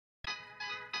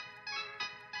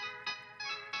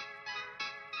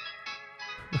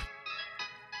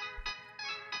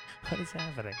What is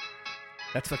happening?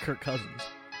 That's the Kirk Cousins.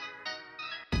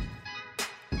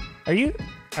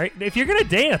 If you're gonna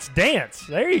dance, dance.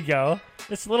 There you go.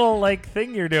 This little like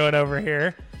thing you're doing over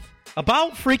here.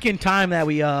 About freaking time that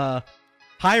we hire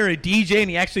a DJ and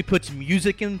he actually puts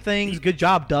music in things. Good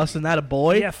job, Dustin. That a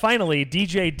boy. Yeah, finally,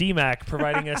 DJ DMAC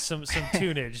providing us some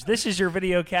tunage. This is your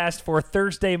video cast for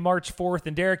Thursday, March 4th.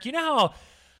 And Derek, you know how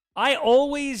I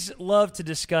always love to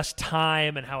discuss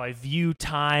time and how I view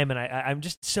time, and I'm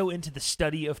just so into the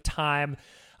study of time.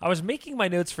 I was making my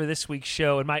notes for this week's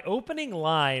show, and my opening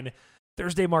line,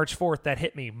 Thursday, March 4th, that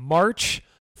hit me, March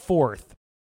 4th,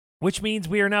 which means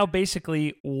we are now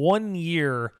basically 1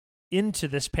 year into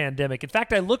this pandemic. In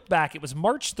fact, I looked back, it was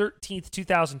March 13th,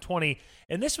 2020,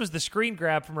 and this was the screen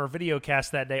grab from our video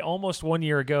cast that day, almost 1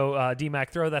 year ago. DMAC,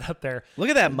 throw that up there. Look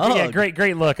at that mug. Yeah,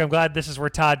 great look. I'm glad this is where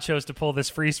Todd chose to pull this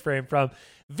freeze frame from.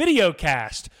 Video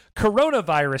cast,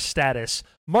 coronavirus status,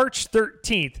 March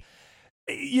 13th.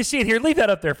 You see it here. Leave that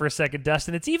up there for a second,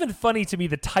 Dustin. It's even funny to me,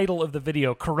 the title of the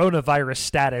video, coronavirus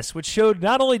status, which showed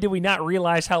not only did we not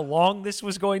realize how long this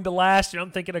was going to last,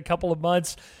 I'm thinking a couple of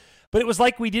months, but it was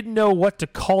like we didn't know what to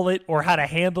call it or how to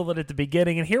handle it at the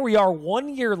beginning. And here we are 1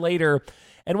 year later.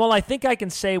 And while I think I can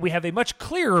say we have a much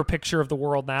clearer picture of the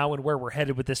world now and where we're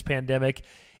headed with this pandemic,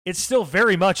 it's still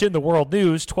very much in the world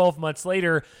news 12 months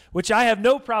later, which I have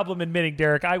no problem admitting,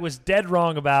 Derek, I was dead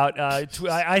wrong about.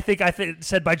 I think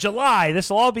said by July, this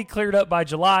will all be cleared up by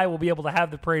July. We'll be able to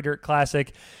have the Prairie Dirt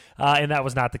Classic. And that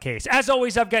was not the case. As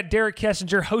always, I've got Derek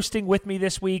Kessinger hosting with me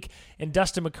this week and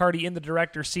Dustin McCarty in the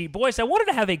director's seat. Boys, I wanted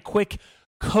to have a quick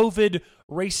COVID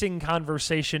racing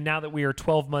conversation now that we are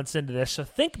 12 months into this. So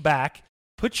think back.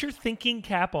 Put your thinking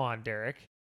cap on, Derek.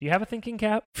 Do you have a thinking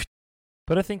cap?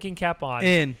 Put a thinking cap on.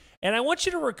 In. And I want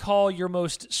you to recall your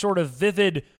most sort of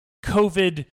vivid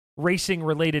COVID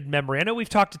racing-related memory. I know we've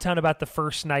talked a ton about the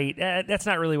first night. That's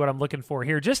not really what I'm looking for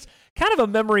here. Just kind of a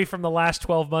memory from the last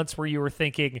 12 months where you were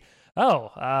thinking,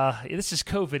 this is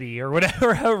COVID-y or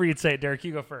whatever, however you'd say it. Derek,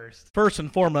 you go first. First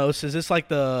and foremost, is this like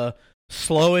the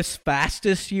slowest,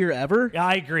 fastest year ever? Yeah,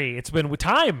 I agree. It's been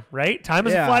time, right? Time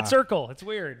is a flat circle. It's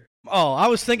weird. Oh, I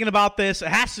was thinking about this. It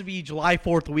has to be July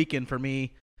 4th weekend for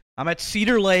me. I'm at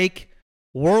Cedar Lake,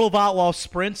 World of Outlaw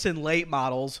sprints and late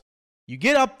models. You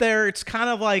get up there, it's kind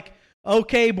of like,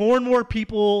 okay, more and more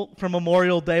people from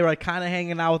Memorial Day, right? Kind of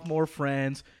hanging out with more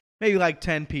friends, maybe like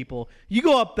 10 people. You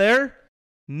go up there,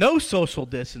 no social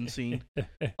distancing,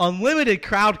 unlimited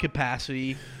crowd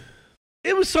capacity.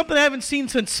 It was something I haven't seen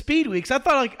since Speed Weeks. I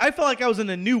felt like I was in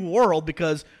a new world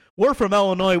because we're from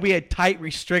Illinois. We had tight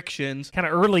restrictions. Kind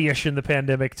of early-ish in the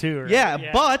pandemic, too. Right?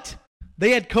 Yeah, but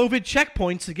they had COVID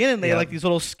checkpoints again, and they had like these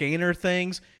little scanner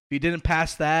things. If you didn't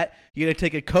pass that, you got to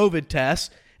take a COVID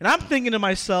test. And I'm thinking to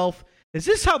myself, is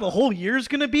this how the whole year is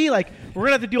going to be? Like, we're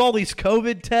going to have to do all these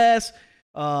COVID tests.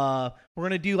 We're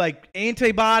going to do like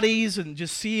antibodies and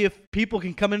just see if people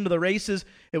can come into the races.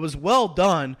 It was well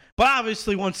done. But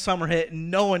obviously once summer hit,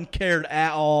 no one cared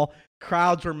at all.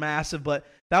 Crowds were massive. But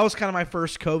that was kind of my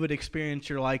first COVID experience.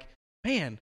 You're like,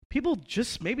 man, people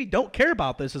just maybe don't care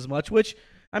about this as much, which,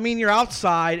 I mean, you're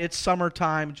outside. It's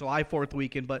summertime, July 4th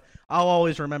weekend. But I'll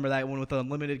always remember that one with an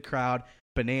unlimited crowd.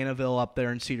 Bananaville up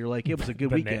there in Cedar Lake. It was a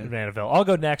good weekend. Bananaville. I'll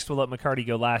go next. We'll let McCarty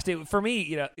go last. For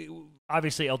me,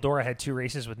 obviously Eldora had 2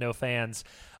 races with no fans.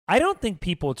 I don't think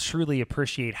people truly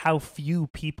appreciate how few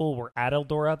people were at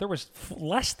Eldora. There was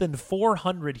less than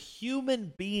 400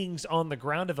 human beings on the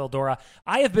ground of Eldora.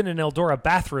 I have been in Eldora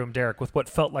bathroom, Derek, with what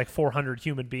felt like 400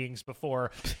 human beings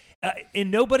before. And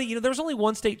nobody, there was only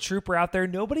one state trooper out there.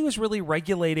 Nobody was really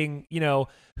regulating,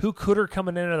 who could or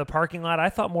coming into the parking lot. I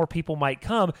thought more people might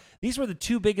come. These were the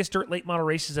 2 biggest dirt late model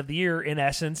races of the year, in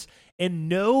essence, and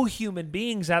no human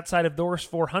beings outside of those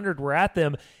 400 were at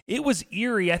them. It was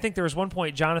eerie. I think there was one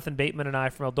point Jonathan Bateman and I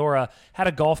from Eldora had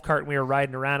a golf cart and we were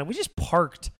riding around, and we just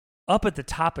parked up at the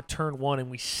top of turn 1, and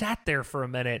we sat there for a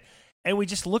minute, and we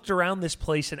just looked around this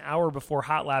place an hour before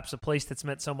Hot Laps, a place that's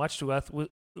meant so much to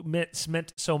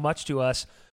us,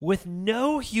 with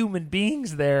no human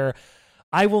beings there.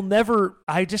 I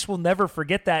just will never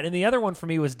forget that. And the other one for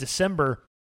me was December.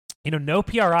 No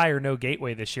PRI or no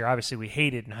Gateway this year. Obviously, we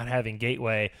hated not having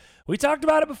Gateway. We talked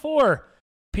about it before.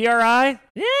 PRI,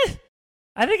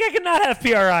 I think I could not have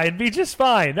PRI and be just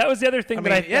fine. That was the other thing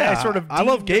I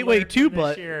love Gateway too,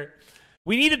 but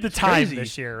we needed the time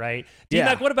this year, right?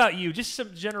 D-Mac, what about you? Just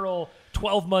some general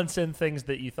 12 months in things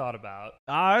that you thought about.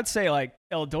 I'd say like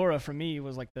Eldora for me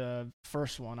was like the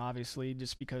first one, obviously,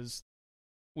 just because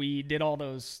we did all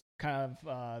those kind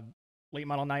of late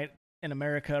model night in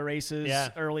America races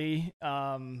early.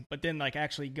 But then like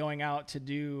actually going out to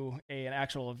do an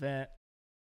actual event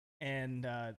and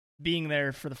being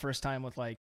there for the first time with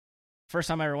first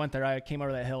time I ever went there, I came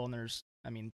over that hill and there's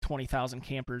 20,000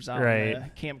 campers out in the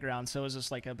campground. So it was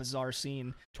just like a bizarre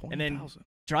scene. 20,000. And then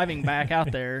driving back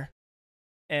out there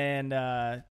and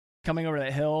coming over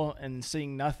that hill and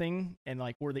seeing nothing and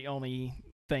like we're the only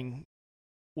thing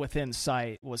within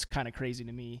sight was kind of crazy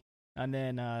to me. And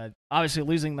then obviously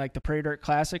losing like the Prairie Dirt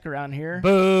Classic around here.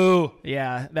 Boo!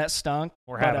 Yeah, that stunk.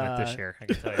 We're having it this year, I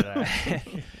can tell you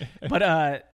that.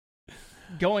 But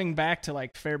going back to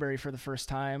like Fairbury for the first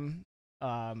time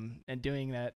and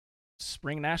doing that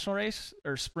spring national race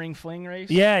or spring fling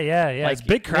race. Yeah. Like, It's a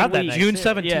big crowd that night. June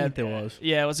 17th it was.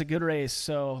 Yeah, it was a good race.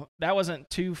 So that wasn't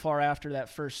too far after that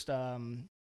first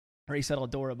race at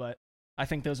Eldora, but I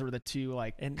think those were the two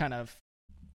kind of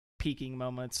peaking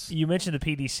moments. You mentioned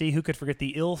the PDC. Who could forget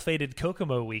the ill-fated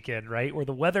Kokomo weekend, right? Where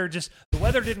the weather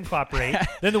didn't cooperate,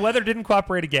 then the weather didn't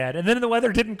cooperate again, and then the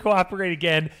weather didn't cooperate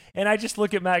again. And I just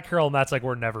look at Matt Curl, and Matt's like,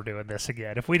 we're never doing this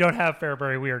again. If we don't have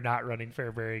Fairbury, we are not running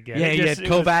Fairbury again. Yeah, you had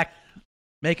Kovac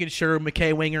making sure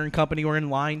McKay Winger and company were in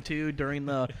line too during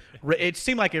the it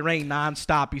seemed like it rained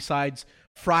nonstop besides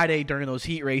Friday during those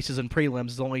heat races and prelims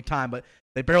is the only time, but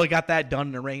they barely got that done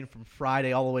in the rain from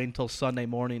Friday all the way until Sunday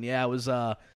morning. Yeah, it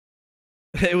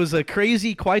was a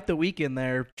crazy, quite the weekend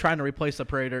there trying to replace the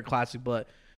Prairie Dirt Classic. But,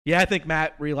 yeah, I think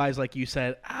Matt realized, like you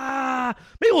said,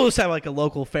 maybe we'll just have like a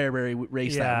local Fairbury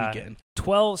race that weekend.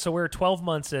 So we're 12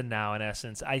 months in now, in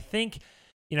essence. I think,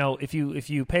 if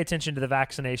you pay attention to the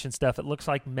vaccination stuff, it looks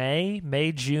like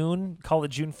May, June, call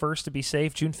it June 1st to be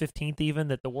safe, June 15th even,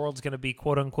 that the world's going to be,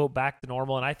 quote-unquote, back to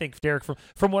normal. And I think, Derek,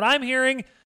 from what I'm hearing,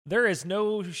 there is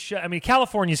no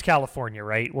California's California,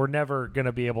 right? We're never going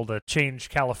to be able to change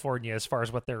California as far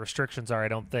as what their restrictions are, I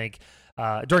don't think,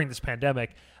 during this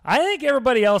pandemic. I think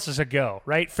everybody else is a go,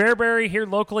 right? Fairbury here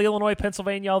locally, Illinois,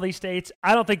 Pennsylvania, all these states.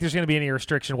 I don't think there's going to be any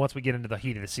restriction once we get into the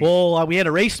heat of the season. Well, we had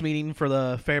a race meeting for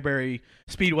the Fairbury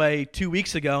Speedway 2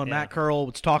 weeks ago, and Matt Curl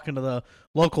was talking to the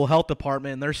local health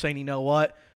department, and they're saying, you know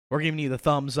what? We're giving you the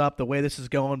thumbs up. The way this is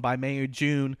going by May or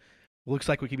June, looks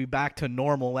like we could be back to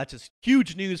normal. That's just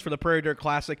huge news for the Prairie Dirt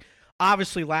Classic.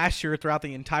 Obviously, last year throughout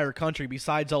the entire country,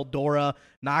 besides Eldora,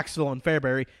 Knoxville, and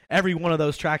Fairbury, every one of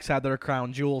those tracks had their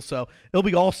crown jewel. So it'll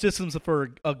be all systems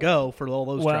for a go for all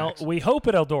those tracks. Well, we hope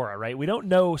at Eldora, right? We don't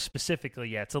know specifically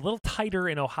yet. It's a little tighter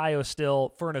in Ohio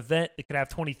still for an event that could have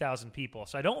 20,000 people.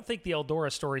 So I don't think the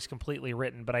Eldora story is completely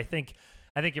written, but I think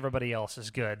everybody else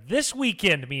is good. This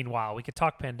weekend, meanwhile, we could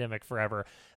talk pandemic forever.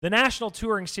 The National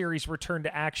Touring Series returned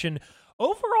to action.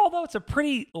 Overall, though, it's a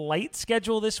pretty light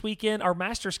schedule this weekend. Our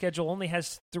master schedule only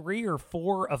has 3 or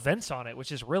 4 events on it,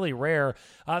 which is really rare.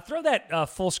 Throw that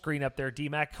full screen up there,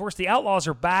 D-Mac. Of course, the Outlaws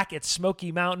are back at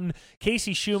Smoky Mountain.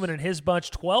 Casey Schumann and his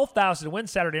bunch, 12,000 to win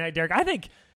Saturday night, Derek. I think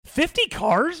 50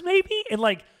 cars, maybe? And,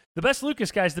 the best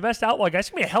Lucas guys, the best Outlaw guys. It's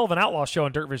going to be a hell of an Outlaw show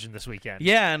on Dirt Vision this weekend.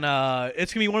 Yeah, and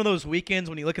it's going to be one of those weekends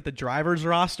when you look at the drivers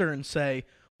roster and say,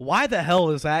 why the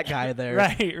hell is that guy there?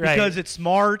 Right. Because it's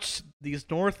March. These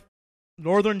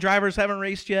northern drivers haven't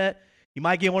raced yet. You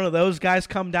might get one of those guys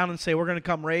come down and say, we're going to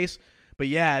come race. But,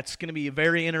 yeah, it's going to be a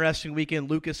very interesting weekend.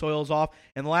 Lucas Oil's off.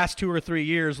 And the last 2 or 3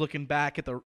 years, looking back at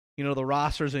the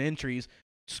rosters and entries,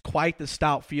 it's quite the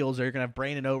stout fields. You're going to have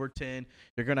Brandon Overton.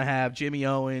 You're going to have Jimmy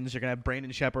Owens. You're going to have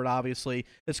Brandon Shepard, obviously.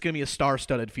 It's going to be a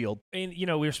star-studded field. And, we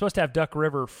were supposed to have Duck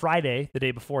River Friday, the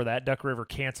day before that. Duck River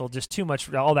canceled. Just too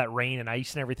much, all that rain and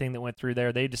ice and everything that went through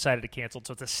there. They decided to cancel.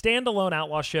 So it's a standalone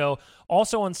Outlaw show.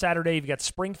 Also on Saturday, you've got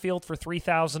Springfield for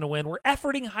 3,000 to win. We're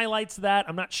efforting highlights of that.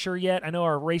 I'm not sure yet. I know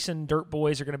our racing dirt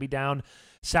boys are going to be down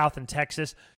south in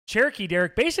Texas. Cherokee,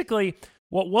 Derek, basically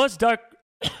what was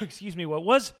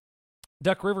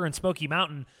Duck River and Smoky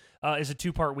Mountain is a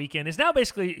 2-part weekend. Is now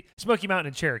basically Smoky Mountain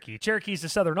and Cherokee. Cherokee's the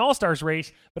Southern All-Stars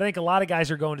race, but I think a lot of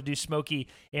guys are going to do Smoky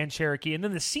and Cherokee. And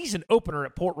then the season opener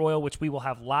at Port Royal, which we will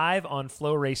have live on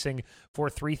Flow Racing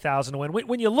for 3,000 to win.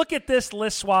 When you look at this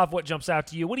list, Suave, what jumps out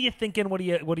to you? What are you thinking? What do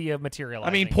you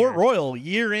materialize? Port Royal,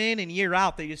 year in and year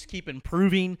out, they just keep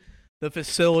improving the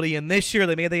facility. And this year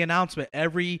they made the announcement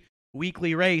every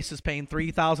weekly race is paying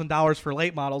 $3,000 for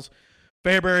late models.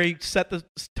 Fairbury set the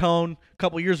tone a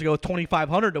couple years ago with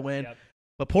 $2,500 to win. Yep.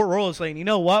 But Port Royal is saying, you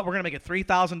know what? We're going to make it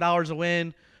 $3,000 a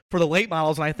win for the late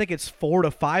models, and I think it's $4,000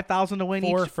 to $5,000 to win.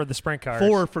 4 for the sprint cars.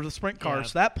 4 for the sprint cars.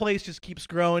 Yeah. So that place just keeps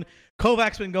growing.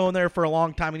 Kovac's been going there for a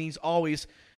long time, and he's always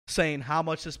saying how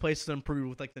much this place has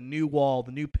improved with the new wall,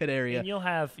 the new pit area. And you'll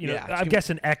have, I'm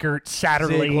guessing Eckert,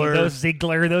 Satterley,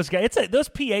 Ziegler, those guys. Those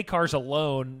PA cars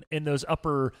alone in those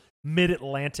upper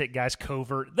Mid-Atlantic guys,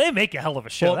 Covert, they make a hell of a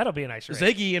show. Well, that'll be a nice race.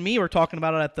 Ziggy and me were talking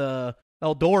about it at the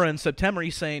Eldora in September.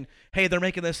 He's saying, hey, they're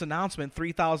making this announcement,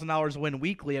 $3,000 win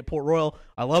weekly at Port Royal.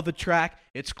 I love the track.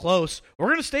 It's close. We're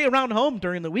going to stay around home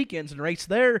during the weekends and race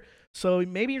there. So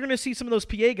maybe you're going to see some of those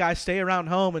PA guys stay around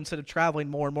home instead of traveling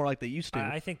more and more like they used to.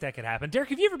 I think that could happen. Derek,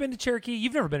 have you ever been to Cherokee?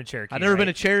 You've never been to Cherokee. I've never right? been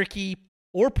to Cherokee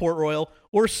or Port Royal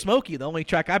or Smoky. The only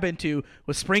track I've been to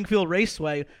was Springfield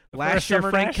Raceway. Last year,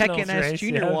 Summer Frank Nationals Kecken race,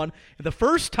 Jr. won. The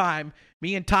first time,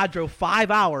 me and Todd drove 5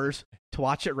 hours to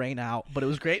watch it rain out, but it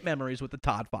was great memories with the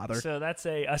Todd father. So that's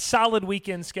a solid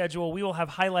weekend schedule. We will have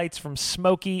highlights from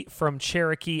Smoky, from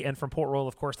Cherokee, and from Port Royal.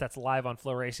 Of course, that's live on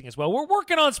Flow Racing as well. We're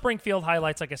working on Springfield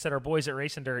highlights. Like I said, our boys at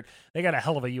Racing Dirt, they got a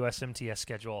hell of a USMTS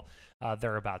schedule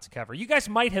they're about to cover. You guys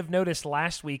might have noticed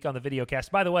last week on the video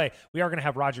cast. By the way, we are going to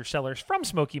have Roger Sellers from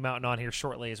Smoky Mountain on here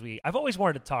shortly. I've always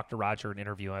wanted to talk to Roger and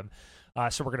interview him.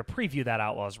 So we're going to preview that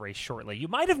Outlaws race shortly. You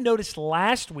might have noticed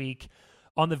last week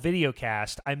on the video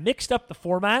cast, I mixed up the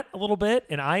format a little bit,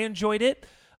 and I enjoyed it.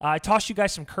 I tossed you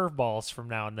guys some curveballs from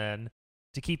now and then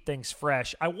to keep things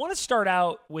fresh. I want to start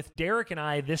out with Derek and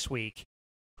I this week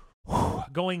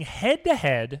going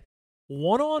head-to-head,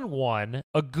 one-on-one,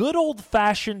 a good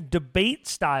old-fashioned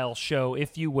debate-style show,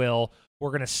 if you will.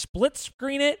 We're going to split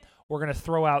screen it. We're going to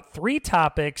throw out 3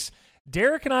 topics.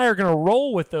 Derek and I are going to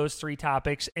roll with those 3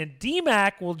 topics, and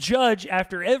DMAC will judge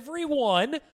after every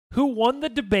one who won the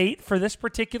debate for this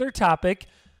particular topic.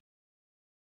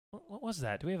 What was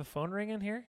that? Do we have a phone ring in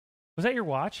here? Was that your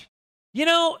watch? You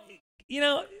know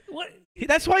what?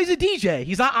 That's why he's a DJ.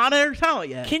 He's not on air talent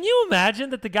yet. Can you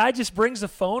imagine that the guy just brings a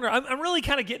phone? Or I'm really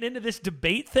kind of getting into this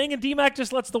debate thing, and DMAC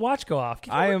just lets the watch go off.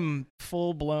 I am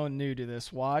full-blown new to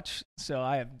this watch, so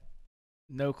I have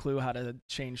no clue how to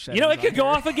change settings. It could go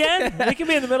off again. We could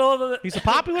be in the middle of the... He's a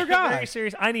popular guy. Very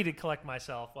serious. I need to collect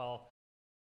myself. Well...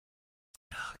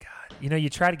 Oh, God. You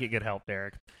try to get good help,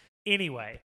 Derek.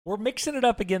 Anyway, we're mixing it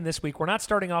up again this week. We're not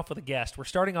starting off with a guest. We're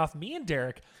starting off me and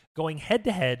Derek going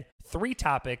head-to-head, 3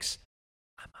 topics.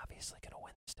 I'm obviously going to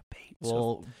win this debate.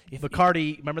 Well, if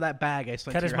Bacardi, remember that bag I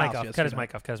sent cut to his your mic house off. yesterday? Cut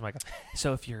his mic off.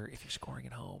 So if you're scoring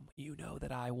at home, you know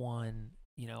that I won.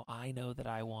 I know that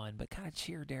I won, but kind of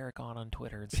cheer Derek on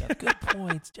Twitter and stuff. Good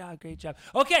points. Great job.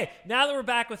 Okay, now that we're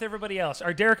back with everybody else.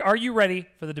 Derek, are you ready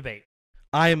for the debate?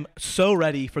 I am so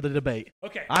ready for the debate.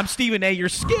 Okay. I'm Stephen A. You're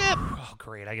Skip. Oh,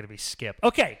 great. I got to be Skip.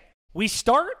 Okay. We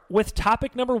start with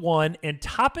topic number 1, and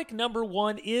topic number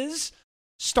 1 is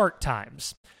start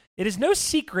times. It is no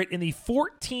secret in the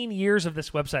 14 years of this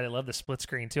website. I love the split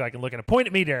screen, too. I can look at it. Point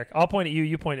at me, Derek. I'll point at you.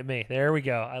 You point at me. There we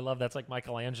go. I love that's like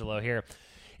Michelangelo here.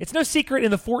 It's no secret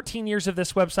in the 14 years of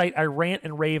this website, I rant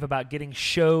and rave about getting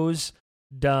shows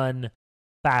done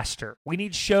faster. We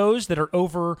need shows that are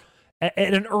over at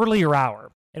an earlier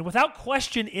hour. And without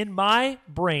question, in my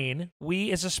brain,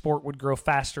 we as a sport would grow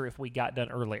faster if we got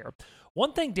done earlier.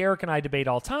 One thing Derek and I debate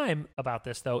all the time about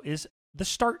this, though, is the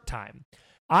start time.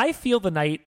 I feel the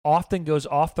night often goes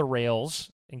off the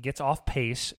rails and gets off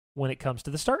pace when it comes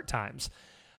to the start times.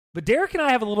 But Derek and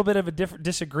I have a little bit of a different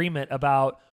disagreement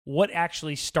about what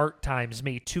actually start times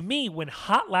mean. To me, when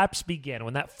hot laps begin,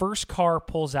 when that first car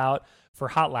pulls out for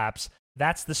hot laps,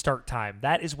 that's the start time.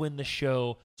 That is when the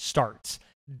show starts.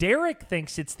 Derek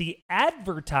thinks it's the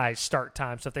advertised start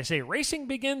time. So if they say racing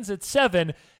begins at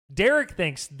 7, Derek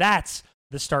thinks that's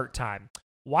the start time.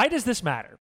 Why does this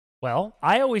matter? Well,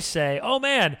 I always say, oh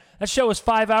man, that show was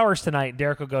 5 hours tonight. And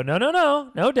Derek will go, no,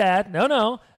 Dad,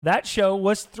 no. That show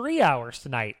was 3 hours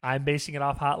tonight. I'm basing it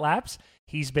off hot laps.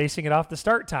 He's basing it off the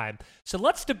start time. So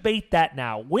let's debate that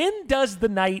now. When does the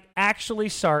night actually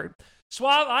start?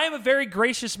 Suave, I am a very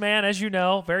gracious man, as you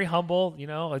know, very humble,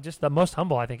 just the most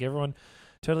humble, I think everyone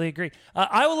totally agree.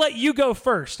 I will let you go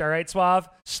first, all right, Suave?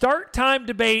 Start time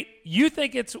debate. You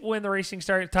think it's when the racing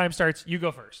time starts. You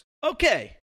go first.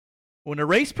 Okay. When a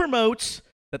race promotes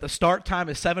that the start time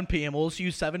is 7 p.m., we'll just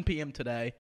use 7 p.m.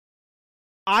 today.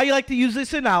 I like to use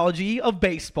this analogy of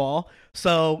baseball.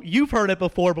 So you've heard it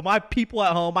before, but my people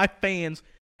at home, my fans,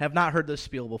 have not heard this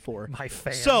spiel before. My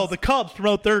fans. So the Cubs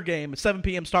promote their game at 7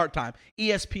 p.m. start time.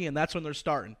 ESPN, that's when they're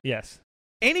starting. Yes.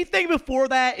 Anything before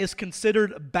that is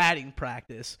considered batting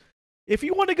practice. If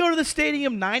you want to go to the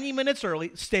stadium 90 minutes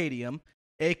early, stadium,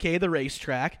 a.k.a. the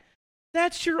racetrack,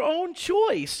 that's your own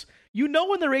choice. You know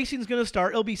when the racing is going to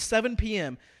start. It'll be 7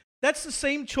 p.m. That's the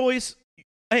same choice.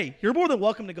 Hey, you're more than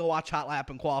welcome to go watch Hot Lap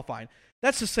and qualifying.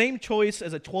 That's the same choice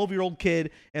as a 12-year-old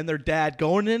kid and their dad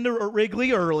going into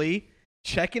Wrigley early,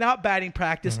 checking out batting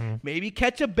practice, maybe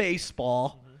catch a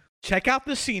baseball, check out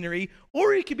the scenery,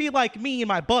 or you could be like me and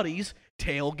my buddies,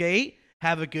 tailgate,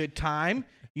 have a good time.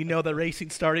 You know the racing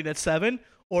starting at 7.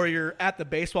 or you're at the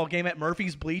baseball game at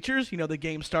Murphy's Bleachers, you know, the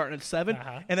game's starting at 7,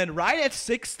 and then right at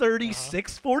 6:30,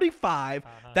 6:45,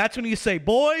 that's when you say,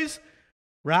 boys,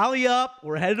 rally up,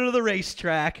 we're headed to the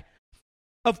racetrack.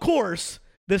 Of course,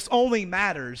 this only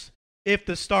matters if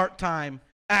the start time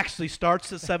actually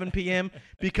starts at 7 p.m.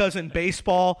 because in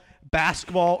baseball,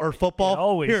 basketball, or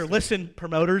football, here, listen,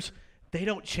 promoters, they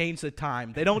don't change the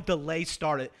time. They don't delay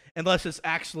start it unless it's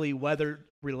actually weather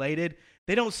related.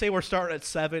 They don't say we're starting at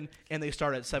 7 and they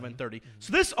start at 7:30.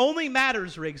 So this only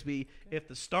matters, Rigsby, if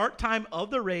the start time of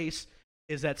the race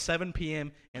is at 7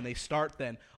 p.m. and they start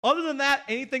then. Other than that,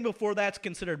 anything before that's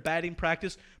considered batting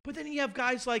practice. But then you have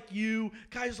guys like you,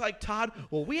 guys like Todd.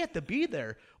 Well, we have to be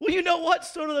there. Well, you know what?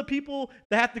 So do the people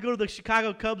that have to go to the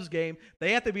Chicago Cubs game.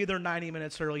 They have to be there 90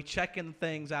 minutes early, checking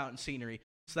things out and scenery.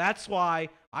 So that's why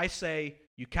I say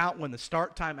you count when the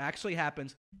start time actually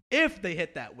happens if they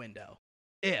hit that window.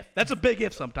 If. That's a big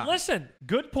if sometimes. Listen,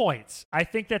 good points. I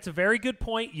think that's a very good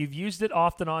point. You've used it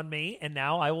often on me, and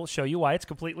now I will show you why it's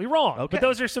completely wrong. Okay. But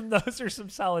those are some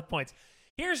solid points.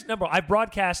 Here's number one. I've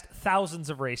broadcast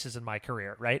thousands of races in my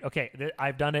career, right? Okay,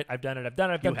 I've done it. I've done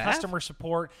customer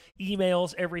support,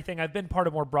 emails, everything. I've been part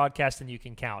of more broadcasts than you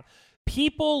can count.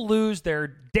 People lose their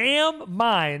damn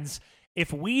minds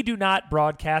if we do not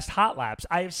broadcast hot laps.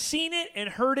 I have seen it and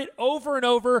heard it over and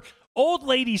over. Old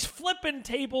ladies flipping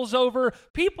tables over,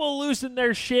 people losing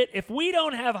their shit. If we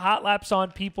don't have hot laps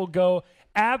on, people go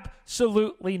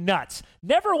absolutely nuts.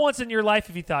 Never once in your life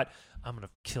have you thought, I'm going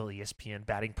to kill ESPN.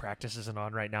 Batting practice isn't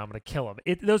on right now. I'm going to kill them.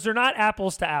 Those are not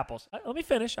apples to apples. Let me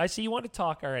finish. I see you want to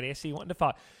talk already. I see you wanting to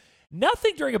talk.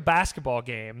 Nothing during a basketball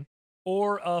game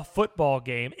or a football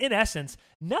game. In essence,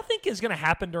 nothing is going to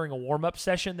happen during a warm-up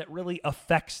session that really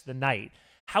affects the night.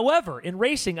 However, in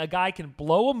racing, a guy can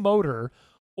blow a motor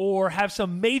or have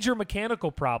some major mechanical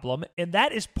problem, and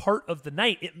that is part of the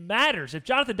night. It matters. If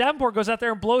Jonathan Davenport goes out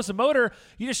there and blows a motor,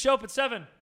 you just show up at 7.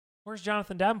 Where's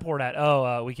Jonathan Davenport at?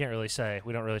 Oh, we can't really say.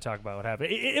 We don't really talk about what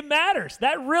happened. It matters.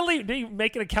 That really,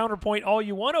 making a counterpoint all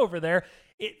you want over there.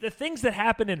 The things that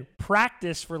happen in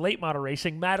practice for late model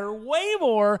racing matter way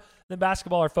more than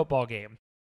basketball or football game.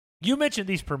 You mentioned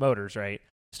these promoters, right?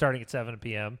 Starting at 7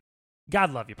 p.m.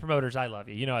 God love you. Promoters, I love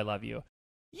you. You know I love you.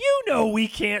 You know we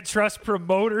can't trust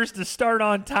promoters to start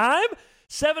on time.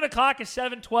 7 o'clock is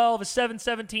 7:12, is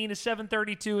 7:17, is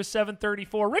 7:32, is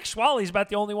 7:34. Rick Schwally's about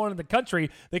the only one in the country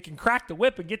that can crack the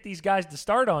whip and get these guys to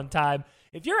start on time.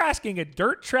 If you're asking a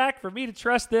dirt track for me to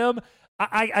trust them,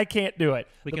 I can't do it.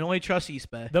 We can only trust East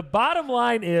Bay. The bottom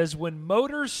line is when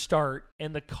motors start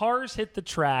and the cars hit the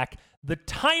track, the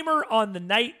timer on the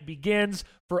night begins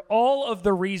for all of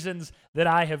the reasons that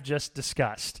I have just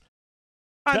discussed.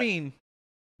 I mean...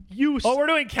 we're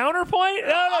doing counterpoint?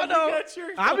 No.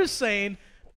 I'm just saying,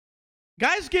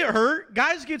 guys get hurt.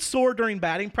 Guys get sore during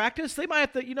batting practice. They might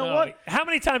have to, what? How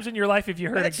many times in your life have you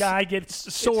heard a guy get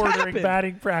sore during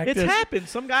batting practice? It's happened.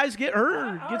 Some guys get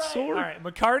hurt, get sore. All right,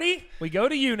 McCarty, we go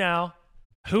to you now.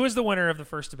 Who is the winner of the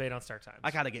first debate on start times?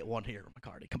 I got to get one here,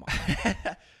 McCarty. Come on.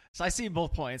 So I see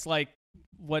both points. Like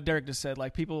what Derek just said,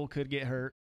 like people could get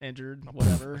hurt, injured,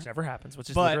 whatever. Which never happens,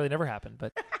 which is literally never happened.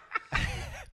 But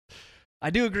I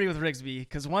do agree with Rigsby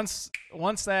because once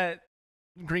that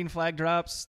green flag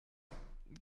drops,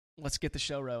 let's get the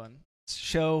show rolling.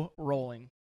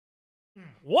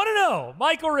 1-0,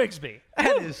 Michael Rigsby.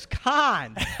 That is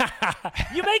kind.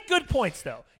 You make good points,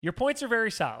 though. Your points are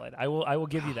very solid. I will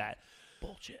give you that.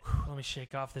 Bullshit. Let me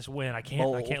shake off this win. I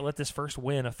can't let this first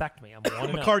win affect me. I'm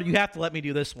 1-0. McCarty, you have to let me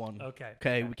do this one.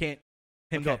 Okay. We can't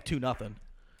go up 2-0.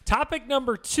 Topic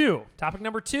number two,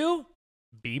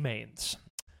 B mains.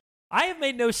 I have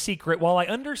made no secret, while I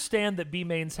understand that B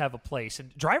mains have a place,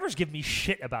 and drivers give me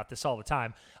shit about this all the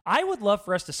time, I would love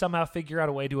for us to somehow figure out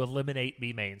a way to eliminate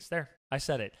B mains. There, I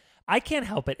said it. I can't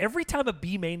help it. Every time a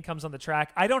B main comes on the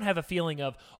track, I don't have a feeling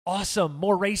of awesome,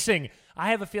 more racing.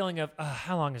 I have a feeling of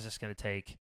how long is this going to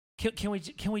take? Can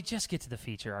we just get to the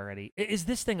feature already? Is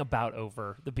this thing about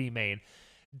over, the B main?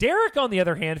 Derek, on the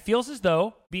other hand, feels as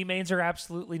though B mains are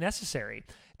absolutely necessary.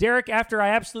 Derek, after I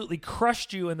absolutely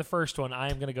crushed you in the first one,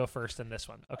 I am going to go first in this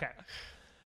one. Okay.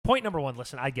 Point number one,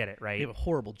 listen, I get it, right? You have a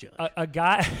horrible judge. A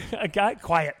guy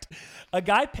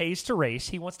pays to race.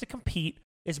 He wants to compete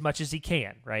as much as he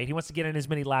can, right? He wants to get in as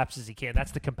many laps as he can.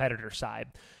 That's the competitor side.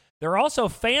 There are also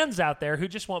fans out there who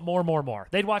just want more.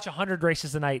 They'd watch 100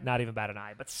 races a night, not even bat an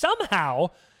eye. But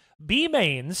somehow, B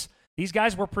mains, these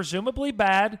guys were presumably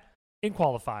bad in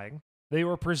qualifying. They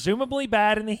were presumably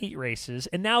bad in the heat races,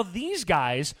 and now these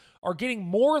guys are getting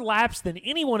more laps than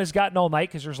anyone has gotten all night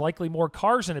because there's likely more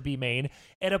cars in a B main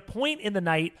at a point in the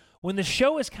night when the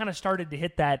show has kind of started to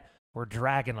hit that we're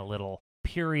dragging a little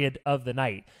period of the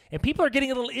night. And people are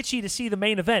getting a little itchy to see the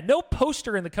main event. No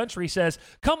poster in the country says,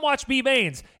 come watch B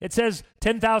Mains. It says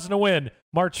 10,000 to win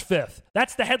March 5th.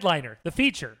 That's the headliner, the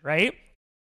feature, right?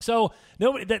 So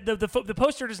nobody, the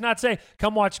poster does not say,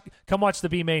 come watch the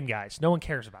B Main guys. No one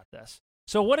cares about this.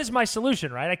 So what is my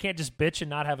solution, right? I can't just bitch and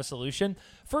not have a solution.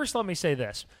 First, let me say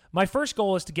this. My first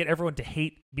goal is to get everyone to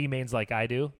hate B-Mains like I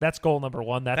do. That's goal number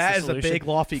one. That is a big,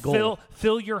 lofty goal.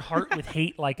 Fill your heart with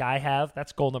hate like I have.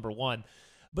 That's goal number one.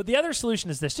 But the other solution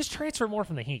is this. Just transfer more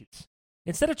from the heats.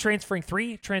 Instead of transferring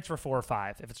 3, transfer 4 or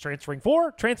 5. If it's transferring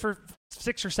 4, transfer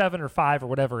 6 or 7 or 5 or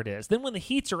whatever it is. Then when the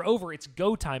heats are over, it's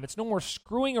go time. It's no more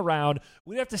screwing around.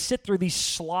 We have to sit through these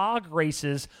slog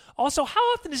races. Also, how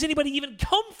often does anybody even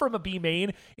come from a B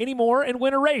main anymore and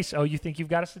win a race? Oh, you think you've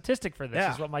got a statistic for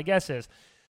this is what my guess is.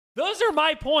 Those are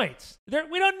my points.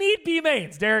 We don't need B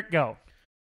mains. Derek, go.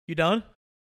 You done?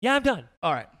 Yeah, I'm done.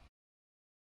 All right.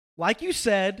 Like you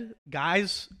said,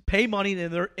 guys pay money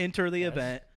to enter the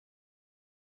event.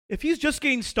 If he's just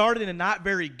getting started and not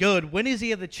very good, when does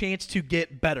he have the chance to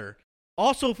get better?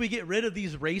 Also, if we get rid of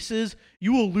these races,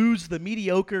 you will lose the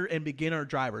mediocre and beginner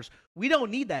drivers. We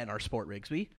don't need that in our sport,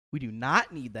 Rigsby. We do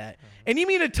not need that. And you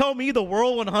mean to tell me the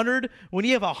World 100, when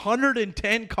you have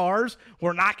 110 cars,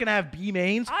 we're not going to have B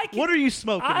mains? What are you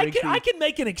smoking, Rigsby? I can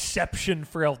make an exception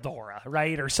for Eldora,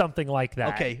 right, or something like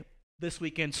that. Okay, this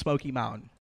weekend, Smoky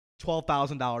Mountain,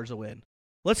 $12,000 a win.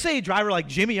 Let's say a driver like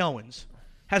Jimmy Owens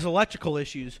has electrical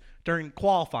issues during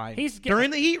qualifying,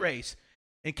 during the heat race,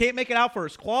 and can't make it out for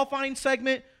his qualifying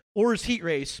segment or his heat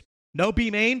race. No B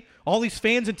main. All these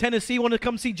fans in Tennessee want to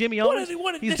come see Jimmy Owens.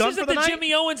 He's done for the night.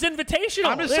 Jimmy Owens Invitational.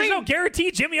 I'm just saying, no guarantee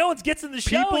Jimmy Owens gets in the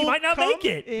show. He might not make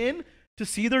it. In to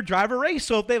see their driver race.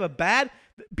 So if they have a bad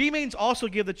B mains, also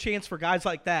give the chance for guys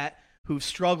like that who've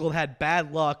struggled, had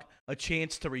bad luck, a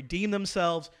chance to redeem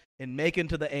themselves and make it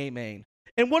into the A main.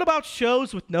 And what about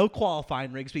shows with no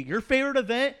qualifying, Rigsby? Your favorite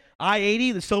event,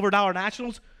 I-80, the Silver Dollar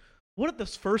Nationals. What if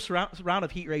this first round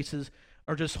of heat races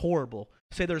are just horrible?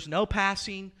 Say there's no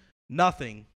passing,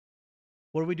 nothing.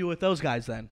 What do we do with those guys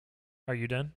then? Are you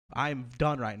done? I'm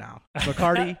done right now.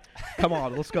 McCarty, come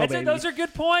on, let's go, baby. Those are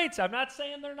good points. I'm not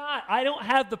saying they're not. I don't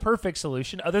have the perfect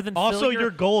solution other than also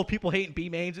your goal of people hating B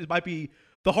mains. It might be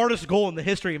the hardest goal in the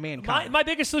history of mankind. My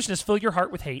biggest solution is fill your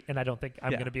heart with hate, and I don't think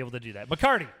I'm going to be able to do that.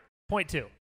 McCarty. Point 2.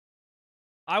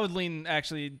 I would lean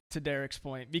actually to Derek's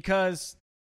point because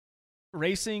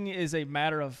racing is a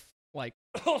matter of like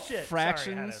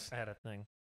fractions. Sorry, I had a thing.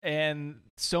 And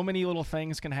so many little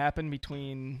things can happen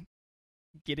between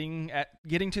getting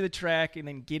to the track and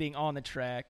then getting on the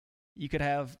track. You could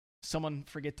have someone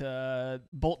forget to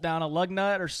bolt down a lug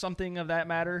nut or something of that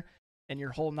matter, and your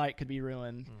whole night could be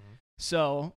ruined. Mm-hmm.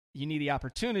 So you need the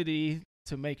opportunity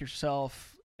to make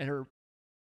yourself or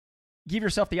give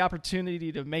yourself the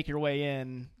opportunity to make your way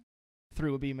in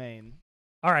through a B main.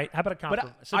 All right, how about a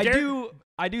compromise? But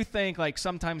I do think like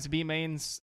sometimes B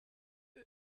mains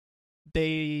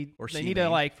they need to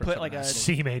like put like a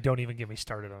C main. Don't even get me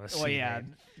started on a C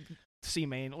main. C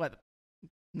main.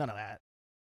 None of that.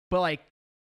 But like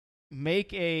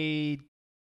make a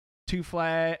 2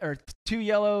 flag or 2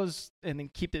 yellows and then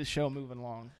keep the show moving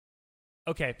along.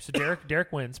 Okay, so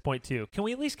Derek wins, point 2. Can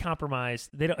we at least compromise?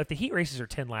 If the heat races are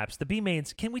 10 laps, the B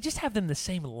mains, can we just have them the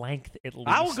same length at least?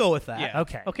 I will go with that. Yeah.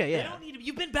 Okay, yeah. They don't need to,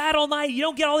 you've been bad all night. You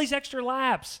don't get all these extra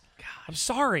laps. God, I'm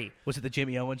sorry. Was it the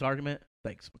Jimmy Owens argument?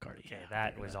 Thanks, McCarty. Okay,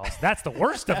 that's the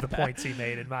worst of the points he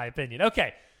made, in my opinion.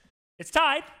 Okay, it's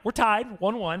tied. We're tied,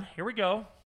 1-1. Here we go.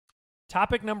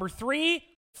 Topic number 3,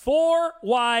 4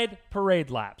 wide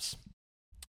parade laps.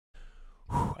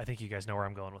 I think you guys know where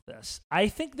I'm going with this. I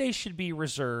think they should be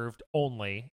reserved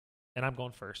only, and I'm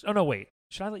going first. Oh, no, wait.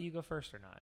 Should I let you go first or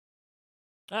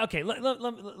not? Okay,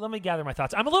 let me gather my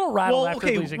thoughts. I'm a little rattled after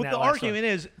losing that last one. The argument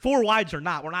is 4 wides or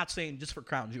not. We're not saying just for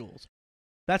crown jewels.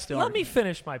 That's the argument. Let me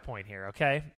finish my point here,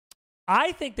 okay?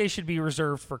 I think they should be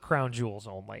reserved for crown jewels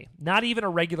only. Not even a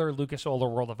regular Lucas Oil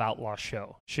World of Outlaws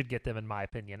show should get them, in my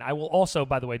opinion. I will also,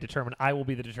 by the way, I will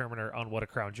be the determiner on what a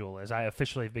crown jewel is. I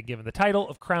officially have been given the title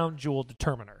of crown jewel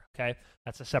determiner, okay?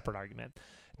 That's a separate argument.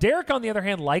 Derek, on the other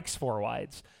hand, likes 4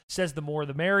 wides, says the more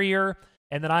the merrier,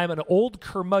 and that I am an old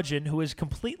curmudgeon who has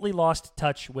completely lost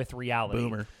touch with reality.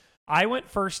 Boomer. I went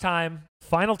first time.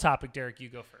 Final topic, Derek, you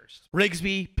go first.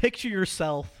 Rigsby, picture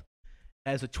yourself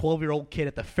as a 12-year-old kid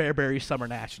at the Fairbury Summer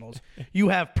Nationals. You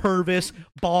have Purvis,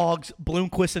 Boggs,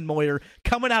 Bloomquist, and Moyer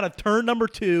coming out of turn number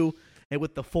 2 and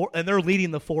with the 4, and they're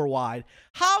leading the 4 wide.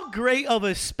 How great of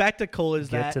a spectacle is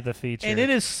that? Get to the feature. And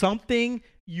it is something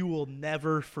you will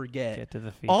never forget. Get to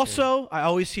the feature. Also, I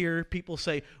always hear people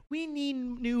say, we need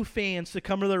new fans to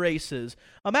come to the races.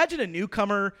 Imagine a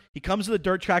newcomer, he comes to the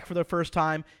dirt track for the first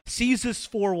time, sees this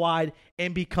 4-wide,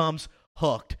 and becomes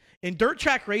hooked. In dirt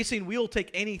track racing, we will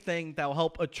take anything that will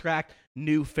help attract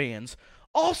new fans.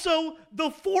 Also, the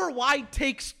 4-wide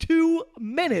takes 2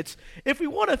 minutes. If we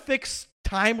want to fix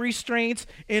time restraints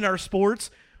in our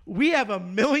sports, we have a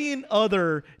million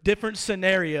other different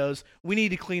scenarios we need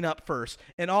to clean up first.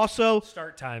 And also,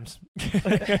 start times.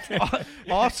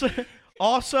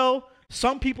 also,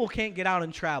 some people can't get out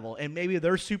and travel, and maybe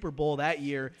their Super Bowl that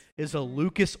year is a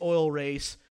Lucas Oil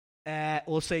race at,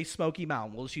 let's say, Smoky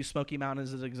Mountain. We'll just use Smoky Mountain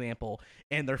as an example.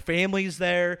 And their family's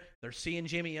there. They're seeing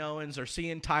Jimmy Owens. They're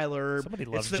seeing Tyler Erb. Somebody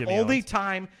loves It's the Jimmy only Owens.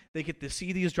 time they get to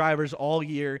see these drivers all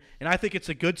year. And I think it's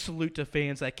a good salute to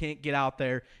fans that can't get out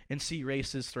there and see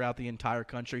races throughout the entire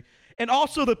country. And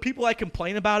also, the people that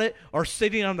complain about it are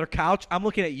sitting on their couch. I'm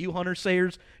looking at you, Hunter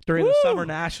Sayers, during the Summer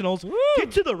Nationals.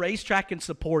 Get to the racetrack and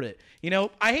support it. You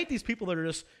know, I hate these people that are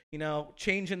just, you know,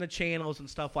 changing the channels and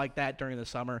stuff like that during the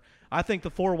summer. I think the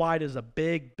 4-wide is a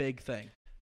big, big thing.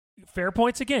 Fair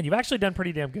points again. You've actually done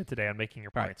pretty damn good today on making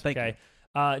your All right, points. thank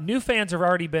okay. New fans have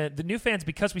already been the new fans,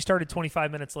 because we started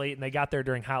 25 minutes late and they got there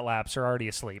during hot laps, are already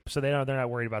asleep. So they're not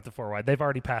worried about the 4-wide. They've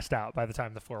already passed out by the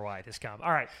time the 4-wide has come.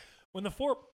 All right. When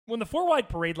the 4-wide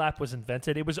parade lap was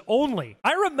invented, it was only,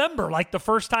 I remember like the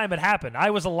first time it happened.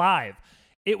 I was alive.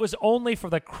 It was only for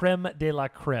the creme de la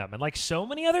creme. And like so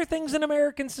many other things in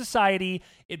American society,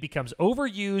 it becomes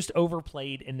overused,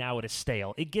 overplayed, and now it is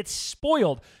stale. It gets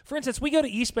spoiled. For instance, we go to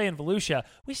East Bay and Volusia.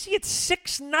 We see it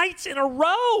 6 nights in a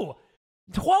row.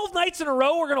 12 nights in a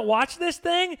row we're going to watch this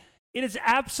thing. It is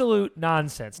absolute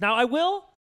nonsense. Now, I will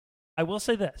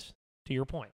say this, to your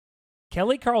point.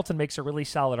 Kelly Carlton makes a really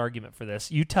solid argument for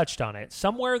this. You touched on it.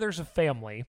 Somewhere there's a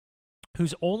family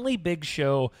whose only big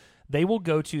show they will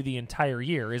go to the entire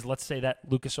year is, let's say, that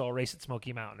Lucas Oil race at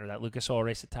Smoky Mountain or that Lucas Oil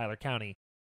race at Tyler County.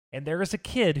 And there is a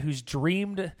kid who's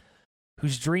dreamed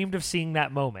of seeing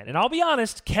that moment. And I'll be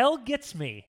honest, Kel gets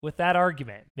me with that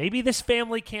argument. Maybe this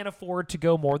family can't afford to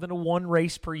go more than 1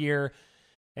 race per year.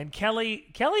 And Kelly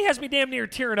has me damn near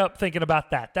tearing up thinking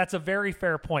about that. That's a very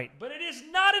fair point. But it is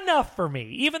not enough for me.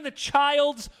 Even the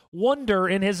child's wonder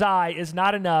in his eye is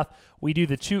not enough. We do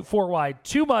the 4-wide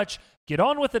too much. Get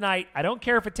on with the night. I don't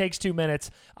care if it takes 2 minutes.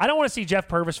 I don't want to see Jeff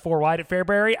Purvis 4-wide at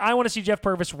Fairbury. I want to see Jeff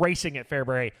Purvis racing at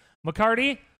Fairbury.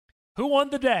 McCarty, who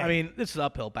won the day? I mean, this is an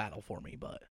uphill battle for me,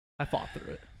 but I fought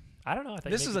through it. I don't know. I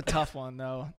think This is a tough one,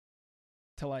 though,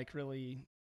 to like really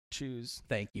choose.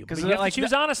 Thank you. But you have to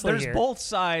choose honestly There's here. both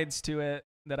sides to it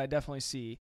that I definitely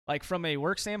see. Like from a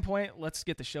work standpoint, let's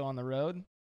get the show on the road.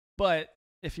 But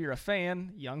if you're a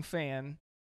fan, young fan,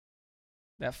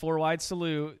 that 4-wide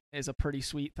salute is a pretty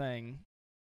sweet thing.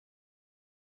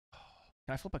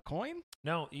 Can I flip a coin?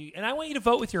 No, and I want you to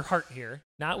vote with your heart here,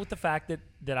 not with the fact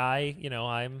that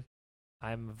I'm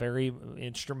a very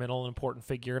instrumental and important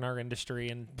figure in our industry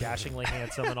and dashingly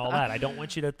handsome and all that. I don't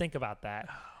want you to think about that.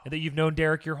 And that you've known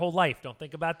Derek your whole life. Don't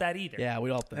think about that either. Yeah,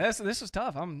 we all think. This is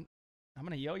tough. I'm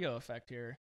in a yo-yo effect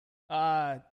here.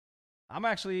 I'm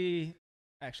actually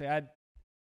I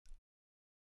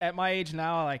at my age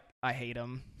now, like I hate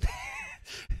him.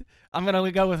 I'm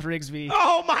gonna go with Rigsby.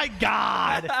 Oh my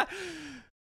God!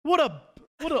 What an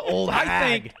old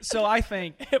hag. I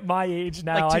think At my age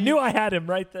now, Like, I knew I had him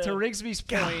right there. to Rigsby's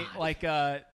point, like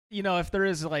if there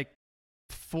is like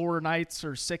 4 nights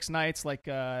or 6 nights like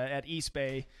at East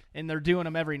Bay and they're doing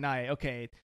them every night, okay,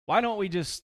 why don't we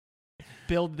just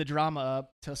build the drama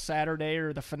up to Saturday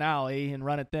or the finale and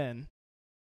run it then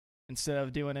instead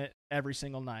of doing it every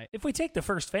single night? If we take the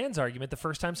first fans argument, the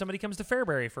first time somebody comes to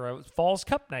Fairbury for a Falls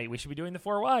Cup night, we should be doing the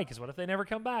 4-wide, because what if they never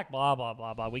come back? Blah, blah,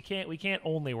 blah, blah. We can't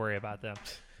only worry about them.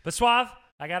 But Suave,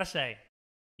 I got to say,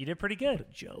 you did pretty good.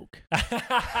 Joke.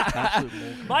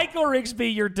 Michael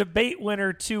Rigsby, your debate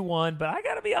winner, 2-1. But I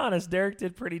got to be honest, Derek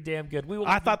did pretty damn good.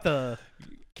 I thought the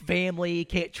family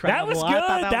can't travel. that was I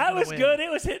thought good. That was gonna good. win.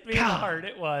 It was hitting me in the heart.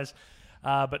 It was.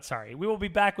 But sorry. We will be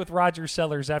back with Roger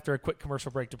Sellers after a quick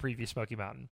commercial break to preview Smoky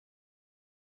Mountain.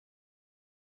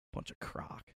 Bunch of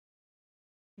crock.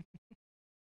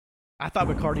 I thought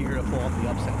McCarty were going to pull off the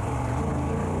upset.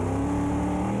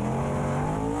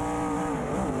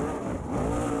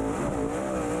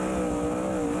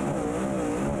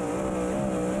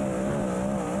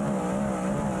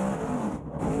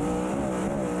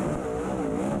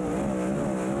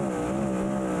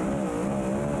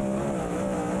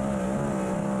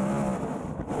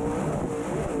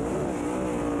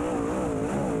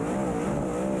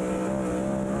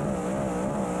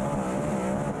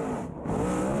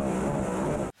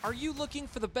 Are Are you looking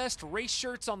for the best race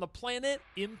shirts on the planet?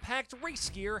 Impact Race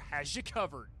Gear has you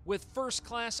covered. With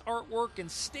first-class artwork and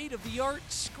state-of-the-art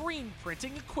screen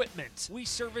printing equipment, we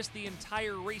service the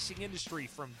entire racing industry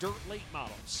from dirt late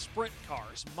models, sprint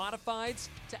cars, modifieds,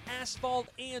 to asphalt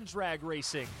and drag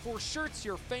racing. For shirts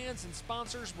your fans and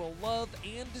sponsors will love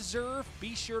and deserve,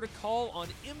 be sure to call on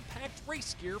Impact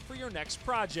Race Gear for your next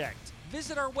project.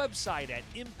 Visit our website at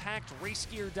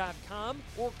impactracegear.com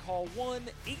or call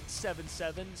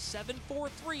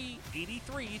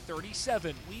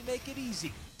 1-877-743-8337. We make it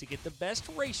easy to get the best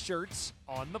race shirts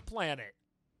on the planet.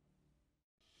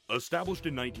 Established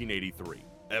in 1983,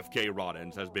 FK Rod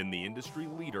Ends has been the industry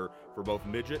leader for both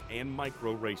midget and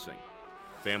micro racing.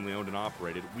 Family owned and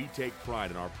operated, we take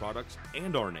pride in our products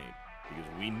and our name because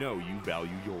we know you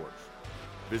value yours.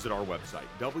 Visit our website,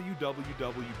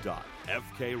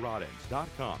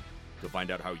 www.fkrodends.com, to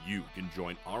find out how you can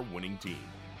join our winning team.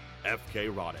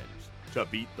 FK Rod Ends. To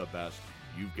beat the best,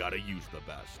 you've got to use the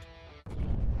best.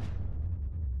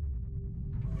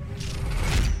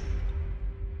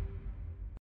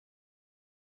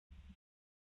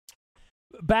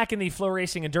 Back in the Flow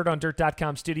Racing and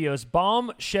DirtOnDirt.com studios,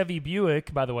 Baum Chevy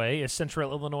Buick, by the way, is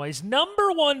Central Illinois'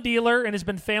 #1 dealer and has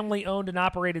been family owned and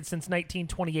operated since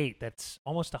 1928. That's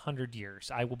almost 100 years.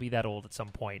 I will be that old at some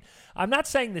point. I'm not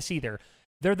saying this either.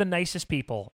 They're the nicest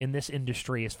people in this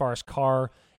industry as far as car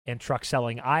and truck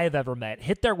selling I have ever met.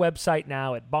 Hit their website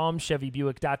now at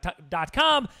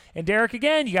baumchevybuick.com. And Derek,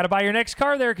 again, you got to buy your next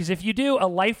car there, because if you do, a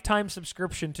lifetime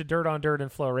subscription to Dirt on Dirt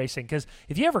and Flow Racing. Because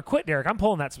if you ever quit, Derek, I'm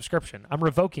pulling that subscription. I'm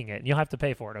revoking it, and you'll have to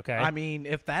pay for it, okay? I mean,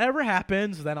 if that ever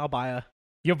happens, then I'll buy a...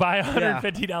 You'll buy a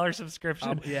 $150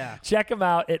 subscription. Yeah. Check them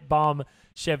out at Baum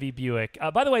Chevy Buick.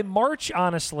 By the way, March,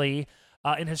 honestly,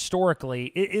 and historically,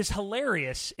 is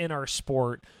hilarious in our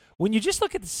sport. When you just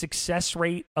look at the success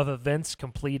rate of events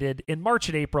completed in March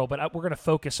and April, but we're going to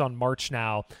focus on March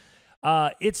now,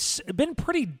 it's been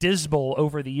pretty dismal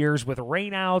over the years with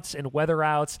rainouts and weather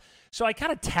outs. So I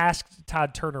kind of tasked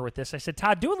Todd Turner with this. I said,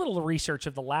 Todd, do a little research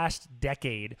of the last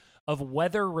decade of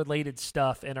weather-related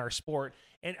stuff in our sport.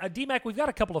 And D-Mac, we've got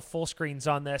a couple of full screens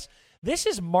on this. This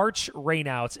is March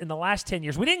rainouts in the last 10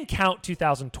 years. We didn't count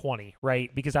 2020,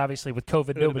 right? Because obviously with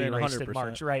COVID, nobody raced in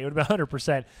March, right? It would have been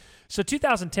 100%. So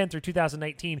 2010 through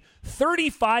 2019,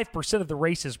 35% of the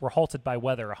races were halted by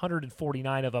weather,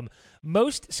 149 of them.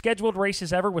 Most scheduled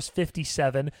races ever was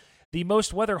 57. The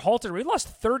most weather halted, we lost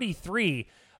 33.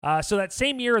 So that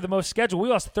same year, the most scheduled, we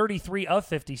lost 33 of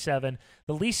 57.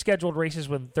 The least scheduled races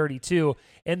were 32.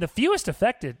 And the fewest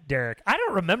affected, Derek, I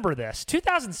don't remember this.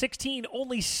 2016,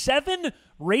 only 7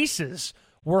 races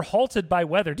were halted by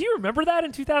weather. Do you remember that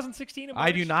in 2016?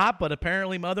 I do not, but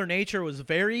apparently Mother Nature was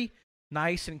very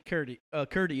nice and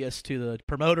courteous to the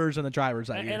promoters and the drivers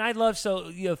that year. And I love,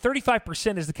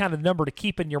 35% is the kind of number to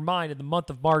keep in your mind in the month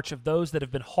of March of those that have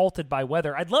been halted by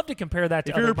weather. I'd love to compare that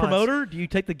to other months. If you're a promoter, do you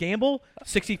take the gamble?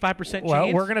 65% chance?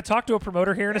 Well, we're going to talk to a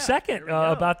promoter here in a second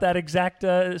about that exact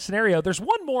scenario. There's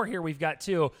one more here we've got,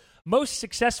 too. Most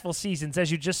successful seasons, as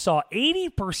you just saw,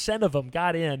 80% of them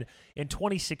got in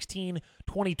 2016,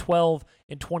 2012,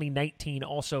 and 2019.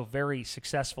 Also very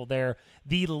successful there.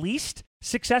 The least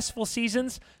successful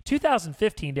seasons,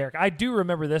 2015, Derek, I do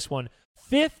remember this one.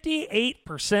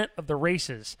 58% of the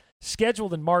races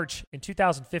scheduled in March in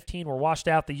 2015 were washed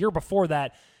out. The year before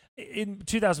that, in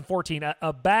 2014,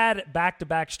 a bad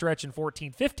back-to-back stretch in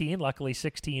 14-15. Luckily,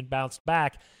 16 bounced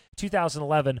back.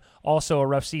 2011, also a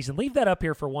rough season. Leave that up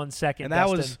here for 1 second. And that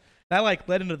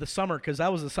led into the summer, because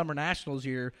that was the Summer Nationals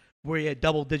year where you had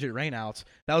double-digit rainouts.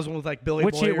 That was one with Billy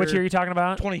Moyer. Which year are you talking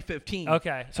about? 2015.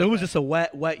 Okay. So it was just a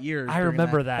wet year. I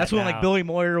remember that. That's when Billy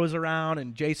Moyer was around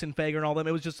and Jason Fager and all them.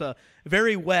 It was just a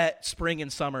very wet spring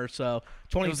and summer. So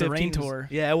 2015 was the rain tour.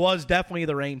 Yeah, it was definitely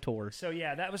the rain tour. So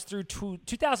yeah, that was through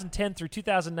 2010 through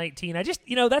 2019. I just,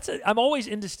 I'm always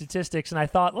into statistics, and I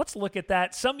thought, let's look at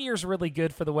that. Some years really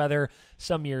good for the weather,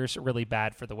 some years really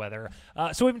bad for the weather.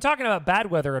 So we've been talking about bad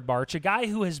weather in March. A guy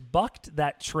who has bucked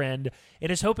that trend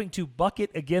and is hoping to buck it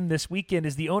again this weekend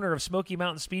is the owner of Smoky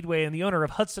Mountain Speedway and the owner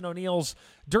of Hudson O'Neill's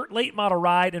Dirt Late Model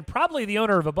Ride, and probably the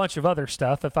owner of a bunch of other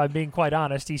stuff, if I'm being quite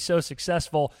honest. He's so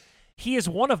successful. He is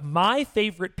one of my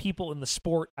favorite people in the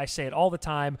sport. I say it all the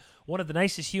time. One of the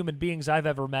nicest human beings I've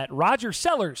ever met. Roger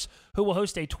Sellers, who will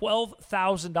host a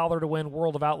 $12,000 to win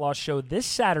World of Outlaws show this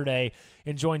Saturday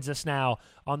and joins us now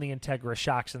on the Integra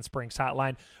Shocks and Springs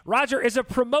hotline. Roger, as a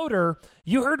promoter,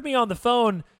 you heard me on the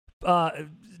phone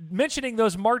mentioning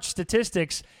those March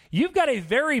statistics. You've got a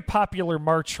very popular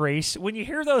March race. When you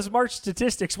hear those March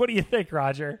statistics, what do you think,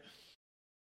 Roger?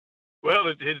 Well,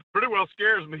 it pretty well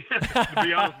scares me, to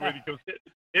be honest with you, because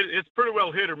it's pretty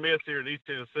well hit or miss here in East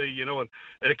Tennessee, you know, and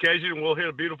occasionally we'll hit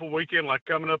a beautiful weekend like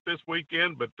coming up this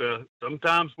weekend, but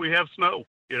sometimes we have snow,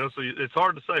 you know, so it's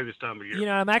hard to say this time of year. You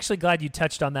know, I'm actually glad you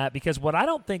touched on that, because what I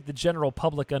don't think the general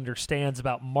public understands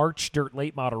about March dirt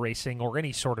late model racing or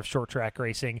any sort of short track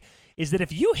racing is that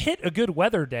if you hit a good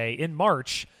weather day in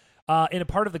March in a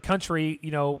part of the country,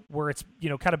 you know, where it's, you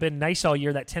know, kind of been nice all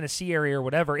year, that Tennessee area or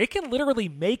whatever, it can literally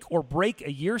make or break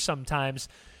a year sometimes.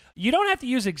 You don't have to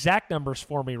use exact numbers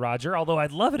for me, Roger, although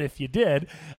I'd love it if you did.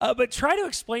 But try to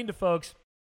explain to folks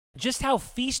just how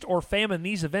feast or famine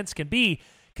these events can be,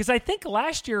 because I think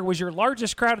last year was your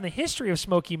largest crowd in the history of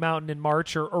Smoky Mountain in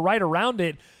March or right around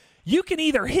it. You can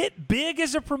either hit big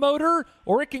as a promoter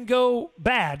or it can go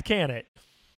bad, can it?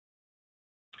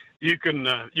 You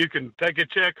can take a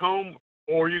check home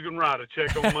or you can write a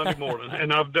check on Monday morning,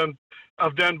 and I've done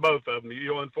both of them. You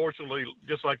know, unfortunately,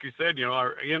 just like you said, you know,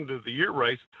 our end of the year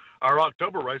race, our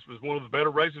October race was one of the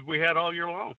better races we had all year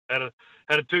long. Had a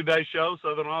 2-day show,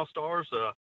 Southern All Stars.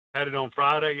 Had it on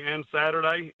Friday and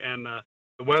Saturday, and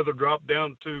the weather dropped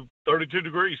down to 32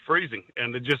 degrees, freezing,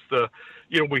 and it just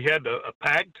you know, we had a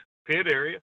packed pit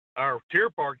area. Our tier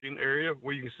parking area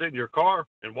where you can sit in your car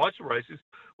and watch the races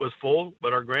was full,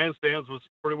 but our grandstands was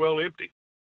pretty well empty.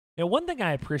 Now, one thing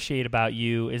I appreciate about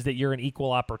you is that you're an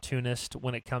equal opportunist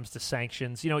when it comes to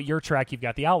sanctions. You know, at your track, you've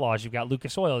got the Outlaws, you've got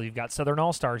Lucas Oil, you've got Southern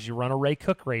All-Stars, you run a Ray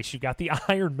Cook race, you've got the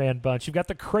Ironman bunch, you've got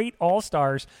the Crate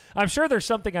All-Stars. I'm sure there's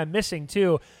something I'm missing,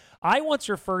 too. I once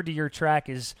referred to your track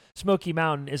as Smoky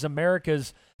Mountain as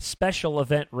America's special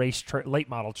event race late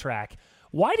model track.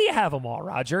 Why do you have them all,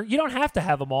 Roger? You don't have to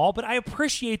have them all, but I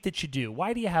appreciate that you do.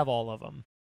 Why do you have all of them?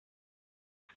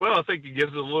 Well, I think it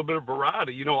gives it a little bit of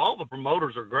variety. You know, all the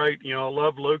promoters are great. You know, I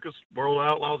love Lucas, World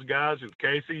Outlaws guys, and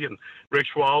Casey and Rick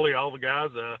Schwally, all the guys.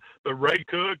 But Ray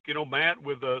Cook, you know, Matt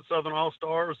with Southern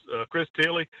All-Stars, Chris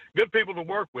Tilley, good people to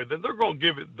work with. And they're going to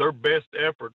give it their best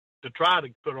effort to try to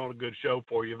put on a good show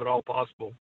for you, if at all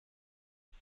possible.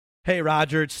 Hey,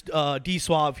 Roger, it's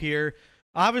D-Suave here.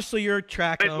 Obviously, you're a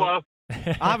track owner.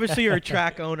 Obviously, you're a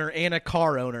track owner and a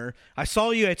car owner. I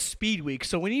saw you at Speed Week.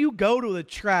 So when you go to the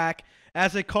track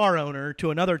as a car owner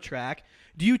to another track,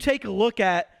 do you take a look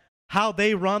at how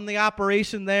they run the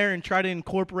operation there and try to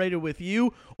incorporate it with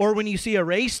you? Or when you see a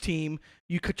race team,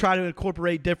 you could try to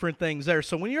incorporate different things there.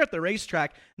 So when you're at the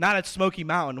racetrack, not at Smoky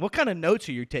Mountain, what kind of notes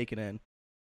are you taking in?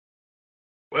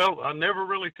 Well, I never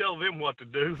really tell them what to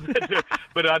do,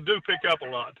 but I do pick up a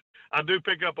lot. I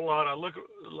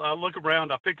look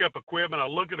around, I pick up equipment, I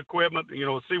look at equipment, you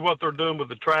know, see what they're doing with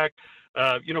the track,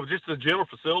 you know, just the general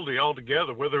facility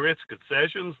altogether, whether it's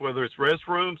concessions, whether it's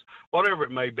restrooms, whatever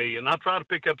it may be. And I try to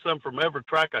pick up some from every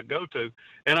track I go to.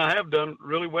 And I have done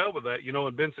really well with that, you know,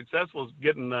 and been successful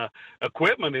getting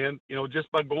equipment in, you know, just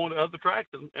by going to other tracks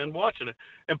and watching it.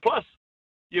 And plus,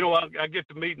 you know, I get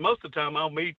to meet, most of the time I'll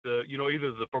meet, you know,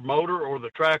 either the promoter or the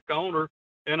track owner.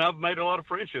 And I've made a lot of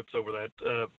friendships over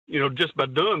that, you know, just by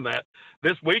doing that.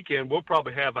 This weekend, we'll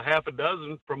probably have a half a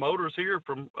dozen promoters here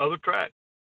from other tracks.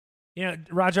 You know,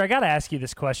 Roger, I got to ask you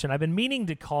this question. I've been meaning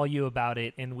to call you about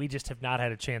it, and we just have not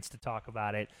had a chance to talk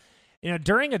about it. You know,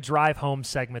 during a drive home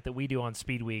segment that we do on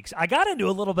Speed Weeks, I got into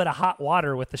a little bit of hot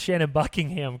water with the Shannon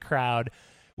Buckingham crowd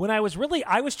when I was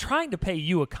trying to pay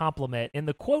you a compliment, and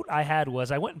the quote I had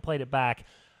was, I went and played it back,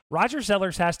 Roger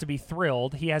Sellers has to be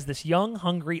thrilled. He has this young,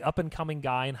 hungry, up-and-coming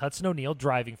guy in Hudson O'Neal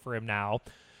driving for him now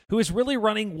who is really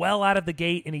running well out of the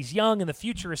gate, and he's young, and the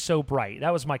future is so bright.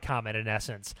 That was my comment in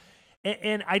essence.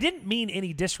 And I didn't mean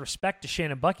any disrespect to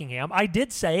Shannon Buckingham. I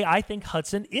did say I think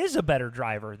Hudson is a better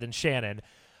driver than Shannon.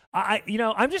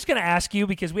 I'm just going to ask you,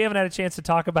 because we haven't had a chance to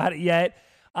talk about it yet,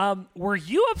 were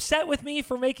you upset with me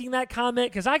for making that comment?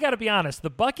 Because I got to be honest, the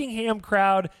Buckingham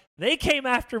crowd, they came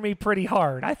after me pretty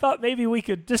hard. I thought maybe we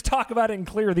could just talk about it and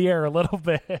clear the air a little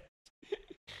bit.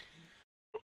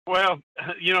 Well,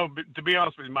 you know, to be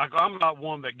honest with you, Michael, I'm not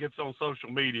one that gets on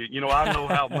social media. You know, I know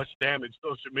how much damage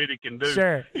social media can do,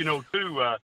 sure, you know,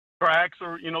 to tracks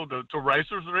or, you know, to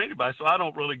racers or anybody. So I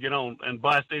don't really get on and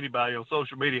blast anybody on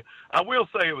social media. I will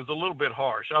say it was a little bit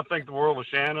harsh. I think the world of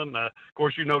Shannon. Of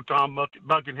course, you know, Tom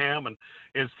Buckingham and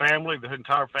his family, the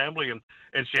entire family.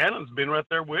 And Shannon's been right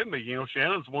there with me. You know,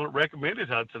 Shannon's the one that recommended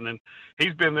Hudson, and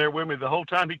he's been there with me the whole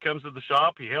time. He comes to the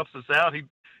shop. He helps us out.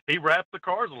 He wrapped the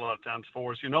cars a lot of times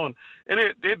for us, you know, and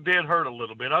it did hurt a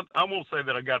little bit. I won't say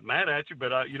that I got mad at you,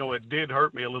 but you know, it did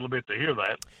hurt me a little bit to hear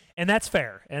that. And that's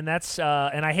fair. And that's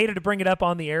and I hated to bring it up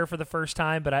on the air for the first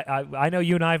time, but I know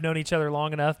you and I have known each other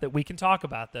long enough that we can talk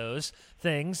about those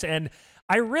things. And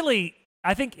I really,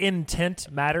 I think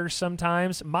intent matters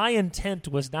sometimes. My intent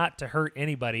was not to hurt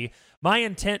anybody. My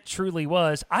intent truly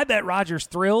was, I bet Roger's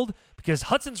thrilled because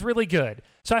Hudson's really good.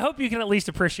 So I hope you can at least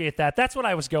appreciate that. That's what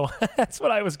I was going. That's what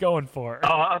I was going for.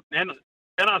 Oh,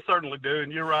 and I certainly do.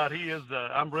 And you're right. He is.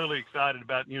 I'm really excited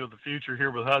about the future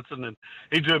here with Hudson, and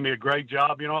he's doing me a great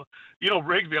job.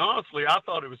 Rigsby. Honestly, I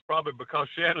thought it was probably because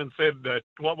Shannon said that.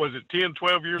 What was it, 10,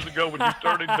 12 years ago when you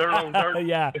started Dirt on Dirt?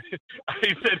 Yeah.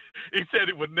 he said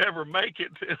it would never make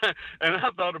it, and I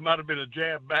thought it might have been a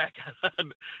jab back.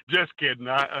 Just kidding.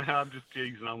 I'm just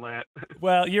teasing on that.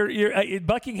 Well,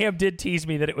 Buckingham did tease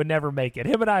me that it would never make it.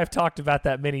 Him and I have talked about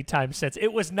that many times since.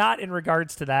 It was not in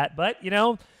regards to that, but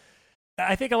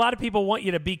I think a lot of people want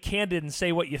you to be candid and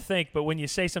say what you think, but when you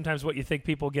say sometimes what you think,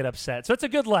 people get upset. So it's a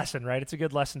good lesson, right? It's a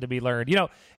good lesson to be learned.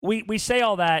 We say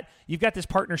all that. You've got this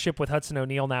partnership with Hudson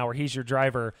O'Neal now where he's your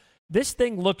driver. This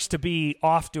thing looks to be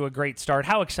off to a great start.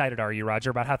 How excited are you,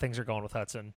 Roger, about how things are going with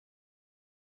Hudson?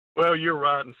 Well, you're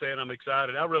right in saying I'm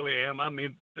excited. I really am. I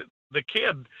mean, the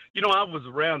kid, I was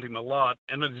around him a lot,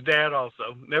 and his dad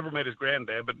also. Never met his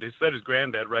granddad, but they said his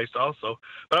granddad raced also.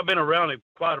 But I've been around him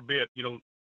quite a bit,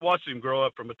 watching him grow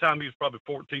up from the time he was probably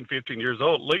 14, 15 years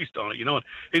old, at least on it, and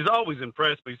he's always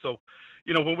impressed me. So,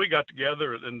 when we got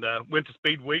together and went to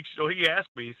Speed Weeks, he asked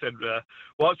me, he said,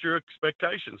 what's your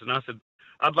expectations? And I said,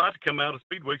 I'd like to come out of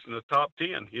Speed Weeks in the top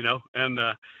 10, and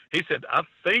he said, I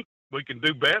think we can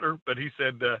do better, but he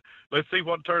said, let's see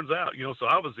what turns out, so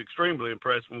I was extremely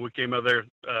impressed when we came out there,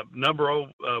 number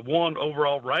one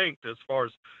overall ranked as far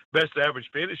as best average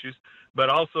finishes, but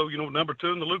also, number 2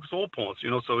 in the Lucas Oil Points,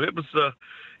 so it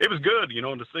was good,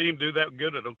 and to see him do that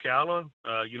good at Ocala,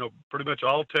 pretty much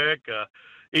all tech,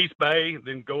 East Bay,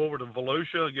 then go over to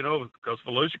Volusia, because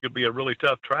Volusia could be a really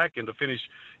tough track, and to finish,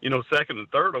 second and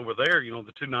third over there,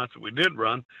 the 2 nights that we did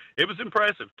run, it was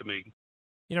impressive to me.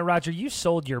 Roger, you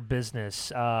sold your business,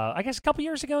 I guess a couple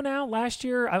years ago now, last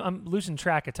year. I'm losing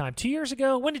track of time. 2 years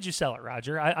ago? When did you sell it,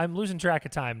 Roger? I'm losing track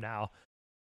of time now.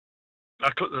 I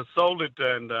sold it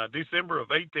in December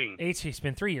of 18. It's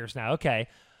been 3 years now. Okay.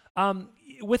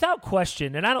 Without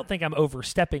question, and I don't think I'm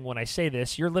overstepping when I say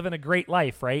this, you're living a great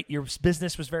life, right? Your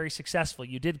business was very successful.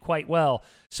 You did quite well.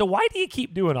 So why do you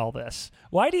keep doing all this?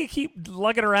 Why do you keep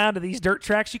lugging around to these dirt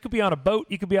tracks? You could be on a boat.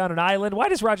 You could be on an island. Why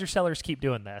does Roger Sellers keep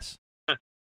doing this?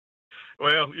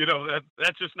 Well,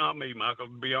 that's just not me, Michael,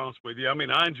 to be honest with you. I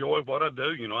mean, I enjoy what I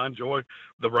do. I enjoy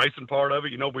the racing part of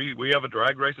it. We have a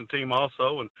drag racing team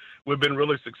also, and we've been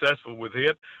really successful with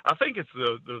it. I think it's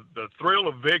the thrill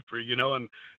of victory,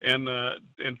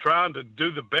 and trying to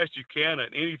do the best you can at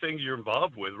anything you're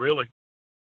involved with, really.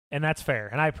 And that's fair,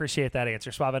 and I appreciate that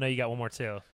answer. Swab, I know you got one more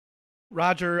too.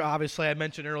 Roger, obviously, I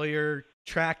mentioned earlier,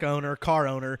 track owner, car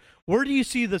owner. Where do you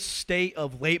see the state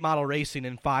of late model racing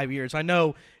in 5 years? I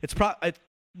know it's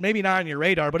maybe not on your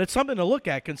radar, but it's something to look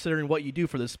at considering what you do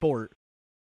for the sport.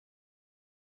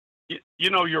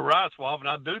 You're right, Swab, and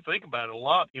I do think about it a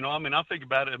lot. I think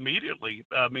about it immediately.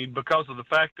 Because of the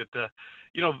fact that,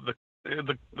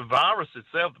 the virus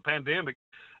itself, the pandemic,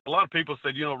 a lot of people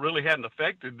said, it really hadn't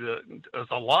affected us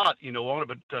a lot, on it,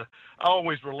 but I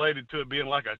always related to it being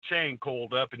like a chain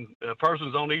coiled up and a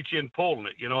person's on each end pulling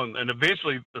it, and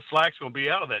eventually the slack's going to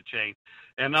be out of that chain.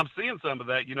 And I'm seeing some of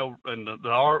that, in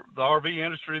the RV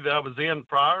industry that I was in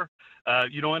prior,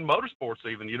 in motorsports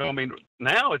even,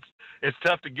 now it's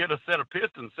tough to get a set of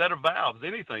pistons, set of valves,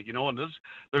 anything, and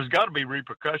there's got to be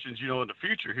repercussions, in the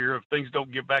future here if things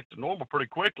don't get back to normal pretty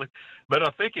quickly. But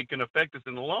I think it can affect us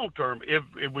in the long term if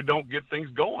we don't get things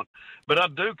going. But I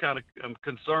do kind of am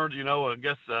concerned, I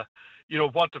guess,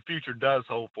 what the future does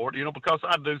hold for it, because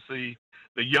I do see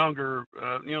the younger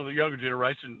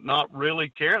generation not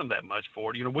really caring that much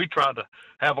for it. We try to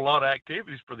have a lot of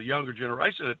activities for the younger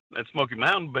generation at Smoky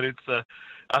Mountain, but it's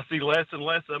I see less and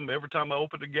less of them every time I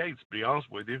open the gates, to be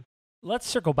honest with you. Let's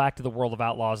circle back to the World of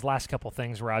Outlaws. Last couple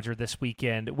things, Roger, this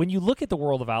weekend. When you look at the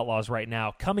World of Outlaws right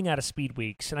now, coming out of Speed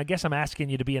Weeks, and I guess I'm asking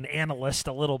you to be an analyst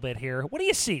a little bit here, what do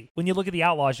you see when you look at the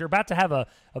Outlaws? You're about to have a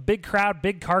big crowd,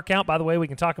 big car count. By the way, we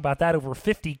can talk about that. Over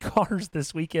 50 cars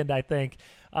this weekend, I think.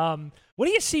 What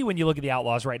do you see when you look at the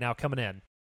Outlaws right now coming in?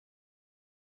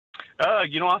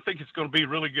 I think it's going to be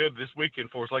really good this weekend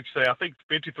for us. Like you say, I think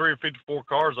 53 or 54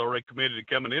 cars already committed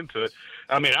to coming into it.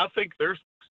 I think they're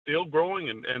still growing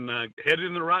and headed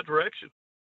in the right direction.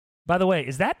 By the way,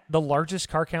 is that the largest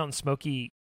car count in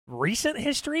Smoky recent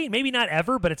history? Maybe not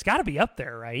ever, but it's got to be up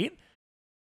there, right?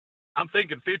 I'm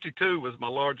thinking 52 was my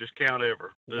largest count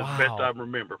ever, the best I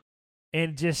remember.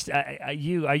 And just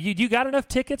you got enough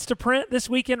tickets to print this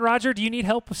weekend, Roger? Do you need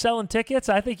help with selling tickets?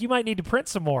 I think you might need to print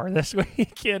some more this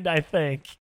weekend, I think.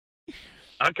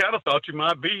 I kind of thought you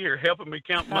might be here helping me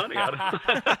count money.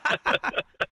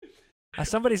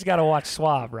 Somebody's got to watch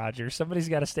Swab, Roger. Somebody's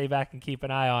got to stay back and keep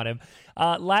an eye on him.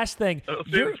 Last thing.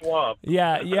 Swab.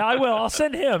 Yeah, I will. I'll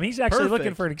send him. He's actually Perfect.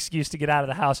 looking for an excuse to get out of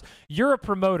the house. You're a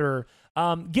promoter.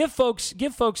 Give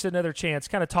folks another chance.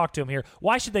 Kind of talk to them here.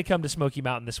 Why should they come to Smoky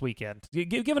Mountain this weekend?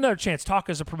 Give another chance. Talk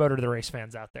as a promoter to the race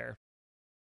fans out there.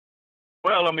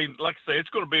 Well, I mean, like I say,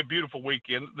 it's going to be a beautiful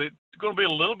weekend. It's going to be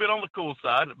a little bit on the cool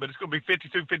side, but it's going to be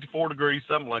 52, 54 degrees,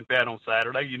 something like that on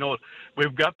Saturday. You know,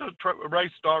 we've got the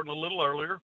race starting a little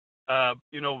earlier,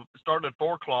 starting at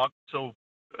 4 o'clock. So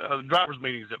the driver's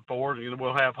meeting's at 4, and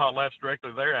we'll have hot laps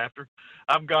directly thereafter.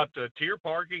 I've got tier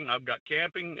parking. I've got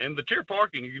camping. And the tier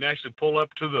parking, you can actually pull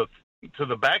up to the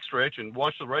backstretch and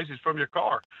watch the races from your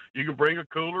car. You can bring a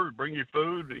cooler, bring your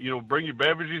food, bring your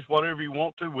beverages, whatever you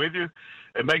want to with you.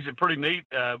 It makes it pretty neat.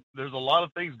 There's a lot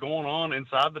of things going on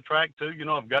inside the track too.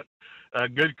 I've got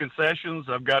good concessions.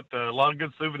 I've got a lot of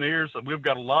good souvenirs. We've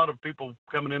got a lot of people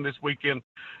coming in this weekend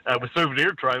with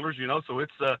souvenir trailers, so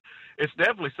it's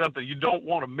definitely something you don't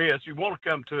want to miss. You want to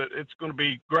come to it. It's going to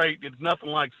be great. It's nothing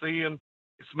like seeing,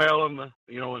 smelling,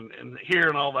 and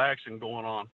hearing all the action going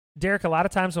on. Derek, a lot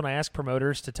of times when I ask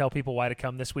promoters to tell people why to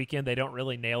come this weekend, they don't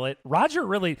really nail it. Roger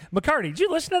McCarty, did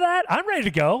you listen to that? I'm ready to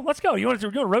go. Let's go. You want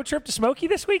to do a road trip to Smoky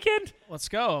this weekend? Let's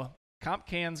go. Comp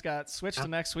cans got switched to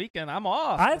next weekend. I'm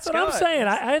off. That's what I'm saying.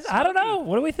 I don't know.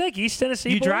 What do we think? East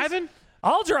Tennessee You boys? driving?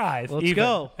 I'll drive. Let's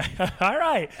go. All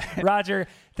right. Roger,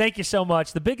 thank you so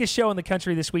much. The biggest show in the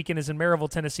country this weekend is in Maryville,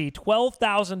 Tennessee.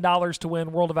 $12,000 to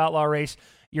win World of Outlaw race.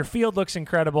 Your field looks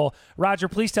incredible. Roger,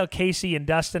 please tell Casey and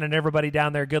Dustin and everybody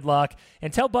down there good luck.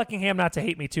 And tell Buckingham not to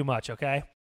hate me too much, okay?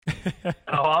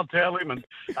 I'll tell him. And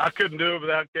I couldn't do it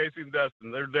without Casey and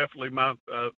Dustin. They're definitely my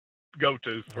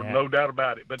go-tos, for no doubt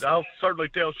about it. But I'll certainly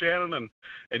tell Shannon,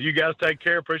 and you guys take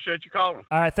care. Appreciate you calling.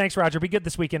 All right. Thanks, Roger. Be good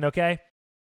this weekend, okay?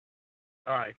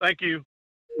 All right. Thank you.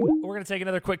 We're going to take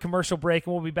another quick commercial break,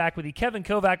 and we'll be back with the Kevin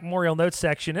Kovac Memorial Notes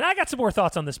section. And I got some more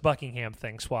thoughts on this Buckingham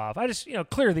thing, Suave. I just,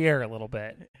 clear the air a little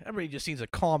bit. Everybody just needs to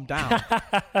calm down.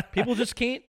 People just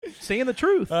can't saying the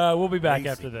truth. We'll be back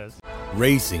after this.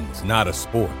 Racing's not a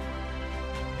sport.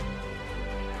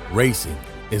 Racing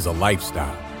is a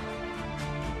lifestyle.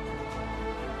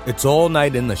 It's all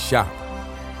night in the shop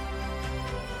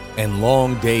and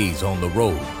long days on the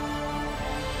road.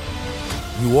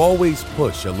 You always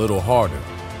push a little harder,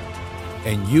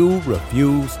 and you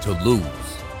refuse to lose.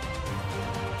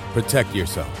 Protect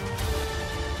yourself.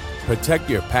 Protect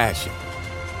your passion.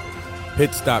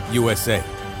 Pit Stop USA.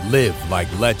 Live like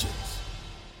legends.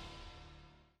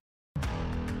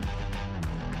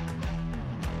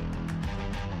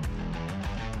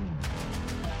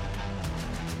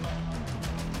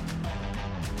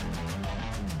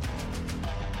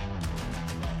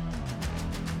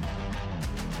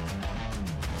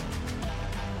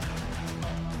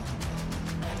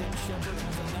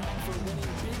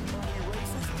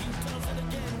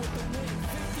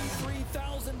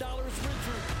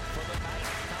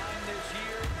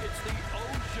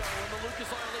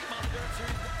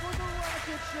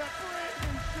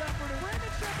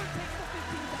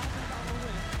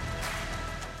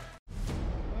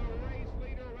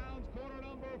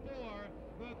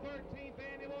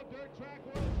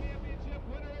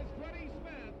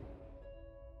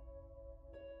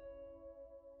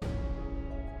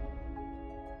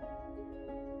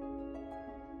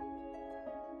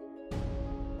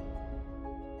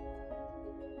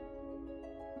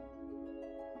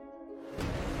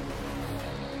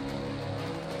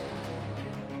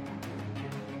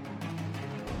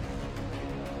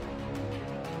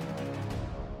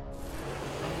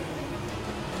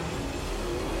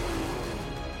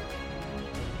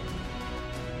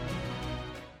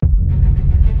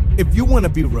 If you want to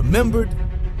be remembered,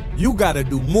 you got to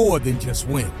do more than just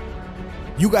win.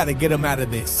 You got to get them out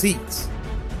of their seats.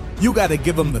 You got to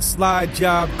give them the slide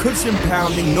job, cushion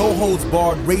pounding, no holds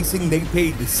barred racing they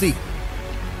paid to see.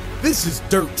 This is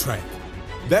dirt track.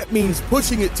 That means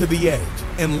pushing it to the edge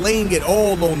and laying it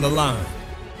all on the line.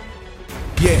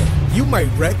 Yeah, you might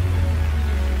wreck.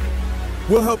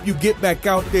 We'll help you get back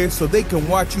out there so they can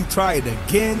watch you try it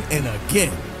again and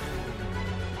again.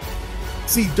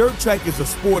 See, dirt track is a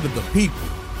sport of the people,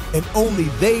 and only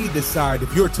they decide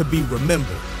if you're to be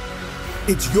remembered.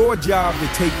 It's your job to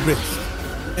take risks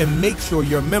and make sure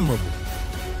you're memorable.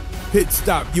 Pit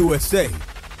Stop USA.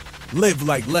 Live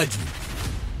like legends.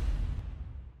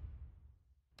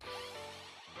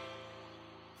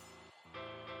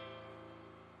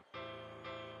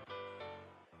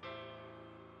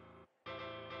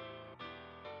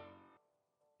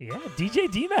 Yeah, DJ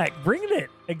D-Mac bringing it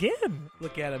again.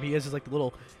 Look at him. He has his like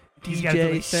little He's got the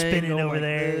DJ spinning thing over like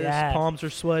there. this. Yeah. Palms are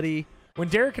sweaty. When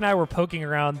Derek and I were poking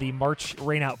around the March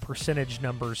rainout percentage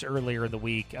numbers earlier in the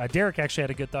week, Derek actually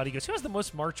had a good thought. He goes, who has the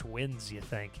most March wins, you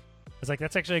think? I was like,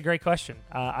 that's actually a great question.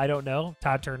 I don't know.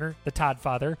 Todd Turner, the Todd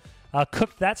father,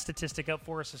 cooked that statistic up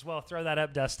for us as well. Throw that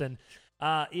up, Dustin.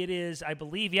 It is, I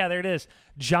believe, yeah, there it is.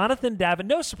 Jonathan Davin.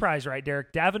 No surprise, right,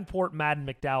 Derek? Davenport, Madden,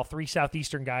 McDowell, 3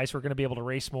 Southeastern guys who are going to be able to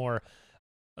race more,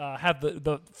 have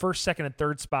the first, second, and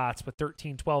third spots with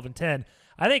 13, 12, and 10.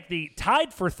 I think the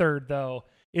tied for third, though,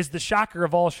 is the shocker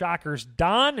of all shockers,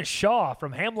 Don Shaw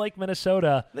from Ham Lake,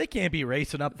 Minnesota. They can't be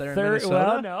racing up there in Third, Minnesota.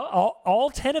 well, no, all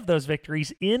 10 of those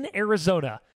victories in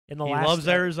Arizona in the He last loves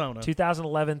Arizona.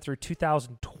 2011 through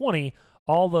 2020.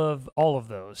 All of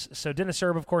those. So Dennis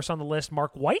Erb, of course, on the list.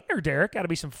 Mark Whitener, Derek, got to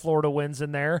be some Florida wins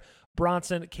in there.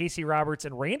 Bronson, Casey Roberts,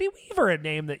 and Randy Weaver, a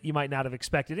name that you might not have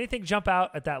expected. Anything jump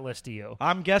out at that list to you?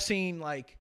 I'm guessing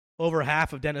like over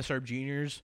half of Dennis Erb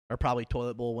Jr.'s are probably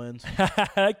toilet bowl wins.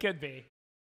 That could be.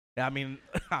 I mean,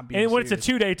 I'm being And when it's a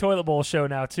serious. 2-day toilet bowl show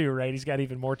now, too, right? He's got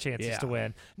even more chances to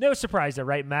win. No surprise, though,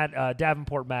 right?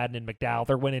 Davenport, Madden, and McDowell,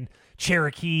 they're winning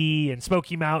Cherokee and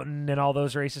Smoky Mountain and all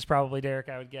those races, probably, Derek,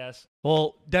 I would guess.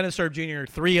 Well, Dennis Erb Jr.,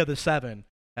 3 of the 7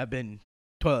 have been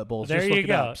toilet bowls. There Just you look it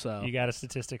go. up, so. You got a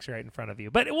statistics right in front of you.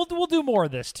 But we'll do more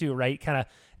of this, too, right? Kind of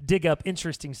dig up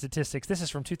interesting statistics. This is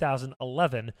from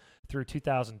 2011 through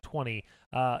 2020.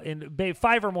 And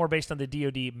 5 or more based on the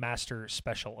DoD Master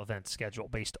Special Events schedule,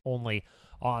 based only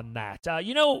on that.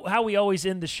 You know how we always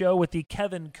end the show with the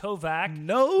Kevin Kovac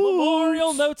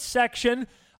Memorial Notes section.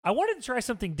 I wanted to try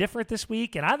something different this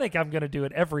week, and I think I'm going to do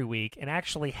it every week and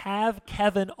actually have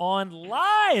Kevin on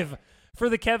live for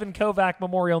the Kevin Kovac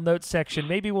Memorial Notes section.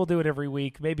 Maybe we'll do it every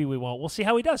week. Maybe we won't. We'll see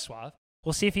how he does, Suave.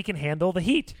 We'll see if he can handle the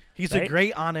heat. He's right? a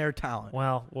great on-air talent.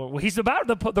 Well, he's about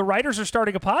the writers are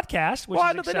starting a podcast, which is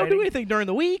They exciting. don't do anything during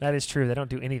the week. That is true. They don't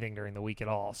do anything during the week at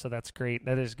all, so that's great.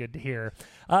 That is good to hear.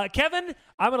 Kevin,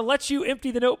 I'm going to let you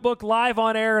empty the notebook live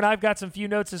on air, and I've got some few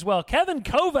notes as well. Kevin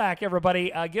Kovac,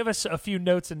 everybody, give us a few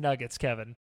notes and nuggets,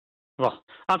 Kevin. Well,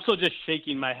 I'm still just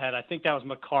shaking my head. I think that was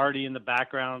McCarty in the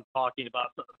background talking about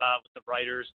with the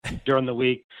writers during the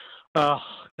week. That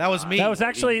was me. That was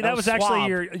actually Swab.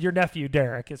 your nephew,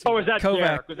 Derek. Was that Kovac,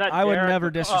 Derek? Was that I would Derek? never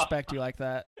disrespect you like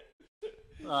that.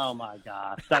 Oh my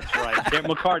gosh, that's right.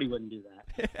 McCarty wouldn't do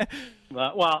that.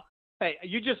 Well, hey,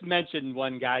 you just mentioned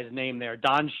one guy's name there,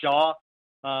 Don Shaw.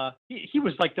 He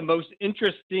was like the most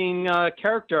interesting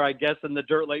character, I guess, in the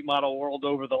dirt late model world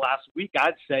over the last week,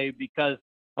 I'd say, because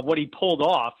of what he pulled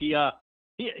off.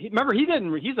 Remember,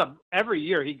 every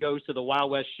year he goes to the Wild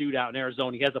West Shootout in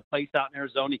Arizona. He has a place out in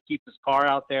Arizona. He keeps his car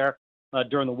out there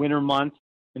during the winter months.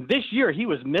 And this year he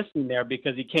was missing there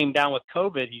because he came down with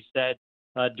COVID, he said,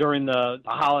 during the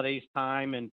holidays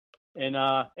time. And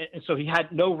so he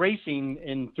had no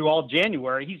racing through all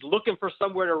January. He's looking for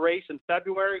somewhere to race in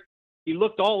February. He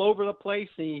looked all over the place.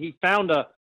 He found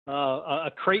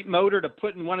a crate motor to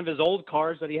put in one of his old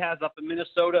cars that he has up in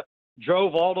Minnesota.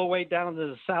 Drove all the way down to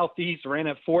the southeast, ran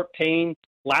at Fort Payne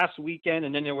last weekend,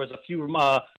 and then there was a few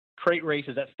crate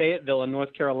races at Fayetteville in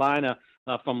North Carolina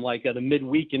from like the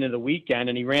midweek into the weekend,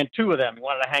 and he ran 2 of them. He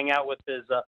wanted to hang out with his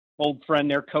old friend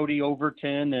there, Cody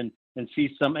Overton, and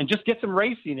see some and just get some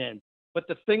racing in. But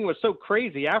the thing was so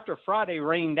crazy. After Friday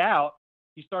rained out,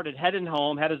 he started heading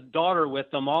home, had his daughter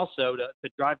with him also to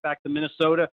drive back to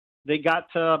Minnesota. They got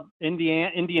to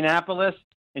Indianapolis.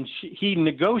 And he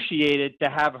negotiated to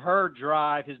have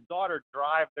his daughter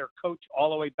drive their coach all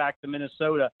the way back to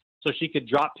Minnesota so she could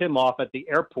drop him off at the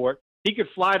airport. He could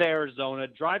fly to Arizona,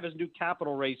 drive his new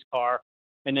Capital race car,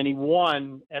 and then he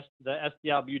won the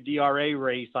SDLW DRA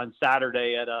race on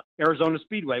Saturday at Arizona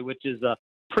Speedway, which is a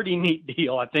pretty neat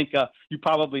deal. I think you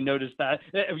probably noticed that.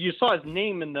 If you saw his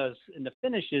name in the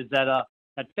finishes at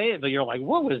Fayetteville, you're like,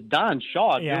 what was Don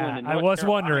Shaw doing in North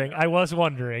Carolina? I was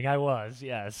wondering.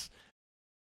 Yes.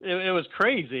 It was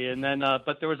crazy. And then,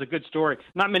 but there was a good story.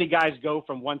 Not many guys go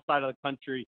from one side of the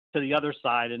country to the other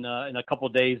side in a couple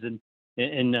of days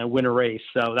in a winter race.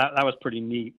 So that was pretty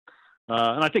neat.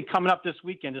 And I think coming up this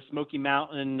weekend, the Smoky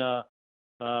Mountain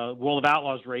World of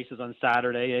Outlaws races on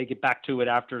Saturday. They get back to it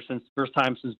first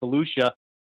time since Volusia.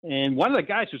 And one of the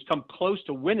guys who's come close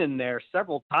to winning there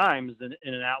several times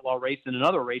in an outlaw race and in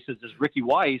other races is Ricky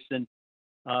Weiss. And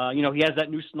he has that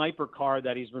new sniper car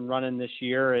that he's been running this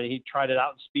year. And he tried it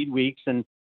out in Speed Weeks, and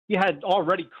he had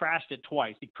already crashed it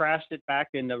twice. He crashed it back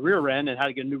in the rear end and had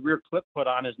to get a new rear clip put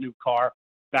on his new car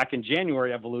back in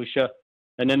January at Volusia.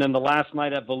 And then in the last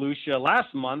night at Volusia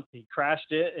last month, he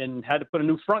crashed it and had to put a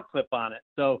new front clip on it.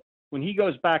 So when he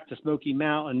goes back to Smoky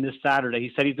Mountain this Saturday,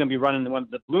 he said he's going to be running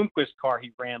the Bloomquist car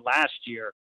he ran last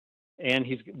year. and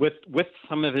he's with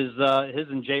some of his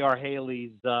and J.R.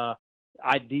 Haley's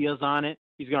ideas on it.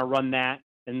 He's going to run that,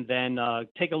 and then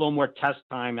take a little more test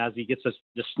time as he gets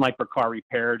the sniper car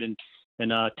repaired, and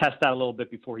test that a little bit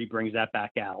before he brings that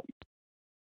back out.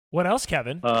 What else,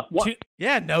 Kevin?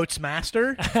 Yeah, Notes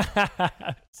Master.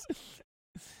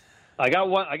 I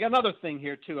got another thing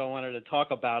here too. I wanted to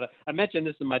talk about it. I mentioned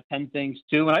this in my 10 things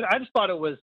too, and I just thought it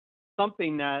was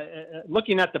something that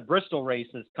looking at the Bristol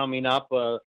races coming up,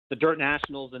 the Dirt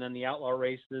Nationals, and then the Outlaw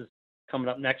races coming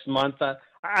up next month.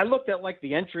 I looked at like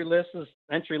the entry lists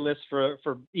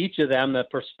for each of them, the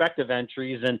prospective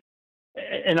entries, and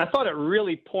I thought it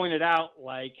really pointed out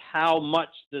like how much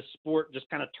this sport just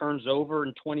kind of turns over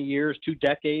in 20 years, 2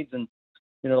 decades. And,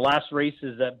 the last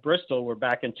races at Bristol were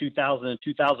back in 2000 and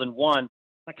 2001.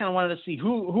 I kind of wanted to see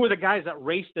who are the guys that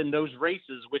raced in those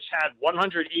races, which had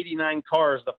 189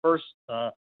 cars the first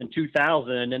in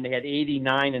 2000, and then they had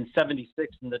 89 and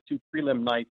 76 in the 2 prelim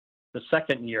nights the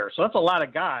second year. So that's a lot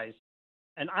of guys.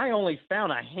 And I only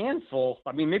found a handful,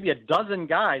 maybe a dozen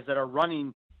guys that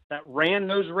ran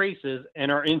those races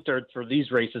and are entered for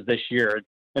these races this year.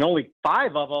 And only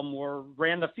 5 of them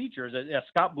ran the features.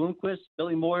 Scott Bloomquist,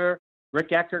 Billy Moyer,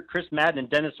 Rick Eckert, Chris Madden, and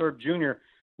Dennis Erb Jr.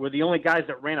 were the only guys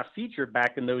that ran a feature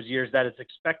back in those years that is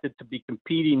expected to be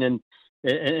competing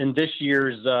in this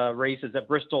year's races at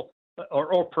Bristol,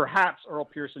 or perhaps Earl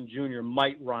Pearson Jr.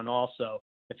 might run also.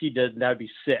 If he did, that would be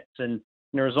 6. And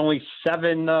there was only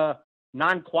 7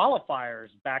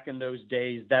 non-qualifiers back in those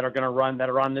days that are going to run, that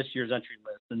are on this year's entry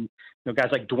list. And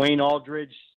guys like Dwayne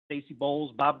Aldridge, Stacy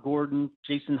Bowles, Bob Gordon,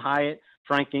 Jason Hyatt,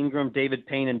 Frank Ingram, David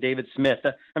Payne, and David Smith.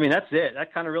 That's it.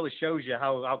 That kind of really shows you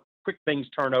how quick things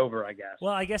turn over, I guess.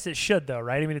 Well, I guess it should, though,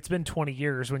 right? It's been 20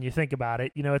 years when you think about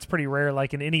it. It's pretty rare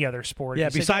like in any other sport. Yeah,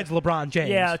 besides LeBron James.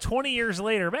 Yeah, 20 years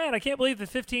later, man, I can't believe the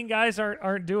 15 guys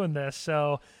aren't doing this.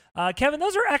 So, Kevin,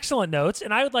 those are excellent notes,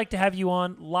 and I would like to have you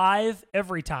on live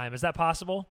every time. Is that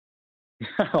possible?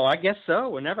 Oh, I guess so.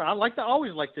 Whenever. I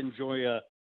always like to enjoy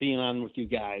being on with you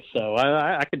guys, so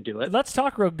I could do it. Let's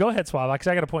talk. Go ahead, Swab, because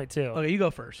I got a point too. Okay, you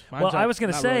go first. Well, I was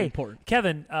going to say, really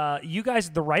Kevin, you guys,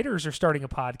 the writers, are starting a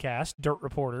podcast, Dirt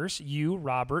Reporters. You,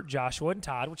 Robert, Joshua, and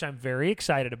Todd, which I'm very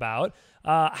excited about.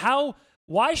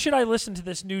 Why should I listen to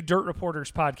this new Dirt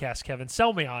Reporters podcast, Kevin?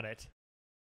 Sell me on it.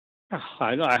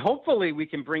 I know. Hopefully, we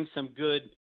can bring some good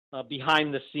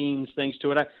behind-the-scenes things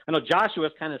to it. I know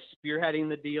Joshua's kind of spearheading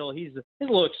the deal. He's a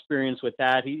little experienced with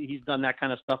that. He's done that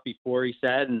kind of stuff before, he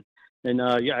said, and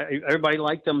everybody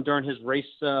liked him during his race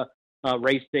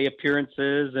day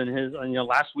appearances, and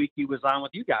last week he was on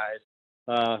with you guys.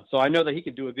 So I know that he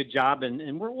could do a good job,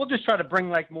 and we'll just try to bring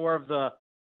like more of the,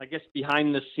 I guess,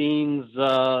 behind-the-scenes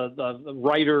the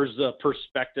writer's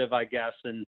perspective, I guess,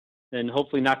 and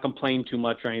hopefully not complain too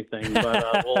much or anything. But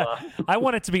I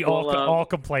want it to be all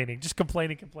complaining, just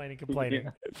complaining.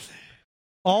 Yeah.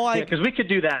 Because we could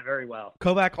do that very well.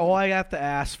 Kovac, all I have to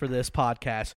ask for this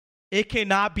podcast, it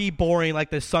cannot be boring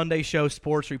like the Sunday show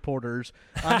Sports Reporters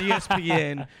on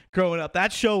ESPN growing up.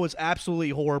 That show was absolutely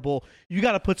horrible. You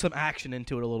got to put some action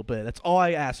into it a little bit. That's all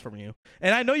I ask from you.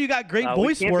 And I know you got great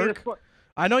voice work.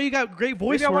 I know you got great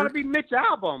voice work. I want to be Mitch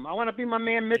Albom. I want to be my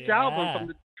man Mitch Albom from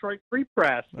the Detroit Free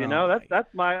Press. That's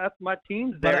my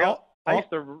team's there. I used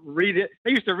to read it. I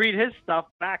used to read his stuff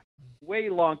back way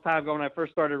long time ago when I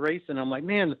first started racing. I'm like,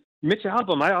 man, Mitch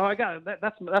Albom. I got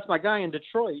that's my guy in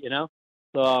Detroit.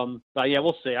 So, but yeah,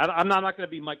 we'll see. I'm not going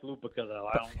to be Mike Lupica though.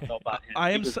 I don't know about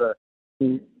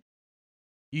him.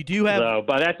 You do have,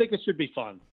 but I think it should be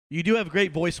fun. You do have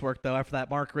great voice work though after that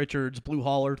Mark Richards Blue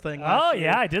Holler thing. Oh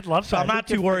yeah, I did love that. So I'm not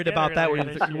too worried about that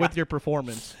with your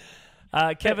performance.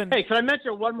 Kevin, hey, can I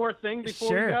mention one more thing before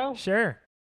we go? Sure.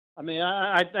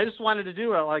 I just wanted to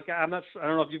do it. Like I don't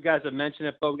know if you guys have mentioned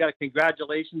it, but we got a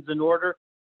congratulations in order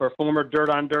for former Dirt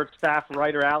on Dirt staff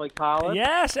writer Allie Collins.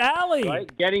 Yes, Allie.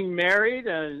 Right, getting married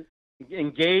and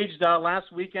engaged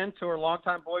last weekend to her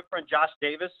longtime boyfriend Josh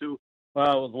Davis, who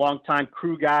was a longtime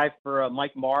crew guy for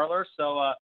Mike Marlar.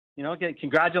 So again,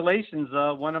 congratulations.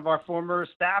 One of our former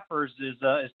staffers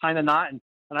is tying a knot, and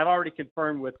I've already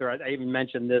confirmed with her. I even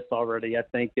mentioned this already, I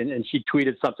think, and she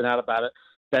tweeted something out about it,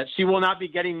 that she will not be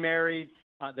getting married.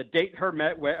 The date her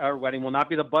wedding will not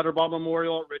be the Butterball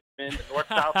Memorial at Richmond, the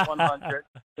North-South 100,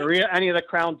 or any of the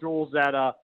crown jewels at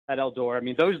Eldora. I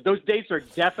mean, those dates are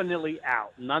definitely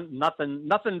out.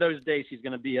 Nothing those days she's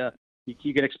going to be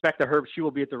you can expect her. She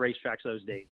will be at the racetracks those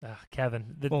days.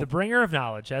 Kevin, the bringer of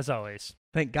knowledge, as always.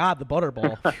 Thank God, the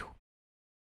Butterball.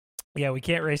 Yeah, we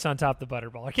can't race on top of the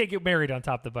Butterball. I can't get married on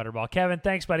top of the Butterball. Kevin,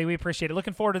 thanks, buddy. We appreciate it.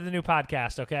 Looking forward to the new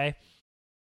podcast, okay?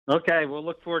 Okay, we'll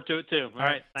look forward to it, too. All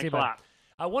right. Thanks a lot.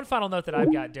 One final note that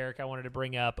I've got, Derek, I wanted to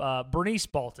bring up. Bernice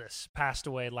Baltus passed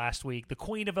away last week. The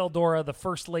Queen of Eldora, the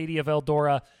First Lady of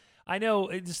Eldora. I know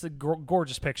it's just a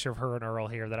gorgeous picture of her and Earl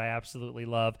here that I absolutely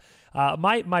love.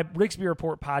 My Rigsby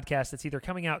Report podcast that's either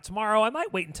coming out tomorrow. I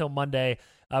might wait until Monday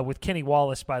with Kenny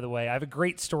Wallace, by the way. I have a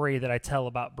great story that I tell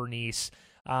about Bernice.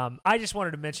 I just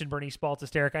wanted to mention Bernice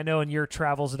Baltus, Derek. I know in your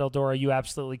travels at Eldora, you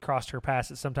absolutely crossed her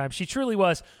path at some time. She truly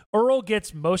was. Earl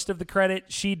gets most of the credit.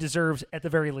 She deserves, at the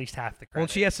very least, half the credit. Well,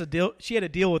 she had to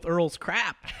deal with Earl's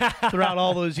crap throughout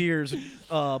all those years.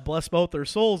 Bless both their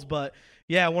souls. But,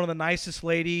 yeah, one of the nicest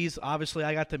ladies. Obviously,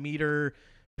 I got to meet her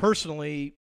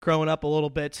personally growing up a little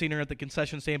bit, seen her at the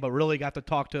concession stand, but really got to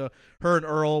talk to her and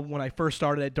Earl when I first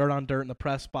started at Dirt on Dirt in the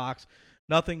press box.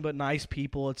 Nothing but nice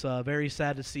people. It's very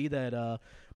sad to see that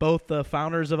both the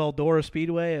founders of Eldora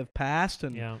Speedway have passed,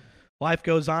 and life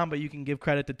goes on, but you can give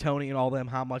credit to Tony and all them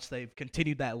how much they've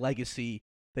continued that legacy.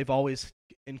 They've always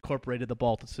incorporated the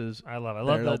Baltuses. I love it.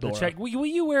 I love the check. Will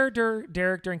you wear,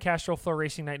 Derek, during Castrol Flow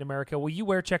Racing Night in America, will you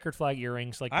wear checkered flag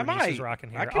earrings like Bernice is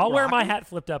rocking here? I'll wear my hat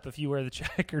flipped up if you wear the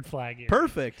checkered flag earrings.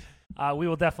 Perfect. We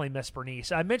will definitely miss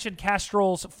Bernice. I mentioned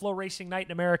Castrol's Flow Racing Night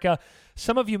in America.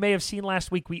 Some of you may have seen last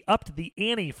week we upped the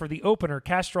ante for the opener.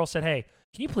 Castrol said, hey,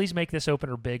 can you please make this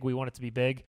opener big? We want it to be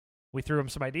big. We threw them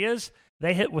some ideas.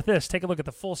 They hit with this. Take a look at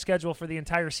the full schedule for the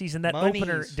entire season. That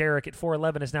opener, Derek, at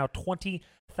 411 is now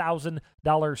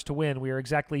 $20,000 to win. We are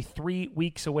exactly 3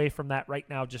 weeks away from that right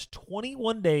now. Just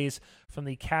 21 days from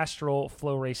the Castrol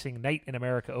Flow Racing Night in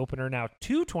America opener. Now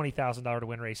 2 $20,000 to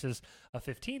win races, a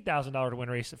 $15,000 to win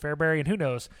race at Fairbury. And who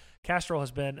knows, Castrol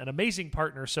has been an amazing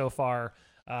partner so far.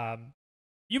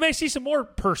 You may see some more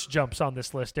purse jumps on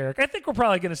this list, Derek. I think we're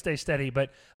probably going to stay steady,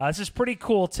 but this is pretty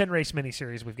cool 10-race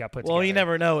miniseries we've got put together. Well, you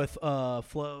never know with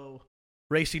Flow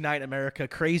Racing Night in America.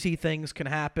 Crazy things can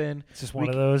happen. It's just one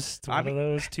of those. It's one of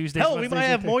those Tuesdays. Hell, we might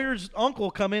have Moyer's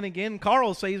uncle come in again.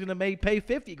 Carl say he's going to pay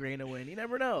 $50,000 to win. You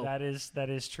never know. That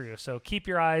is true. So keep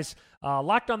your eyes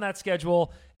locked on that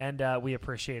schedule, and we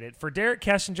appreciate it. For Derek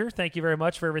Kessinger, thank you very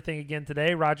much for everything again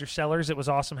today. Roger Sellers, it was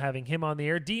awesome having him on the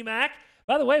air. D-Mac.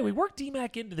 By the way, we worked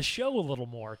D-Mac into the show a little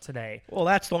more today. Well,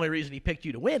 that's the only reason he picked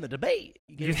you to win the debate.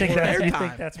 You think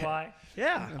that's why?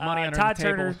 Yeah. Todd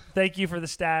Turner, thank you for the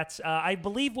stats. I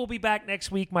believe we'll be back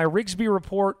next week. My Rigsby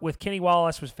Report with Kenny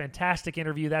Wallace was a fantastic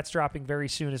interview. That's dropping very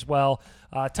soon as well.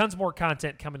 Tons more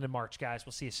content coming in March, guys.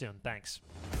 We'll see you soon. Thanks.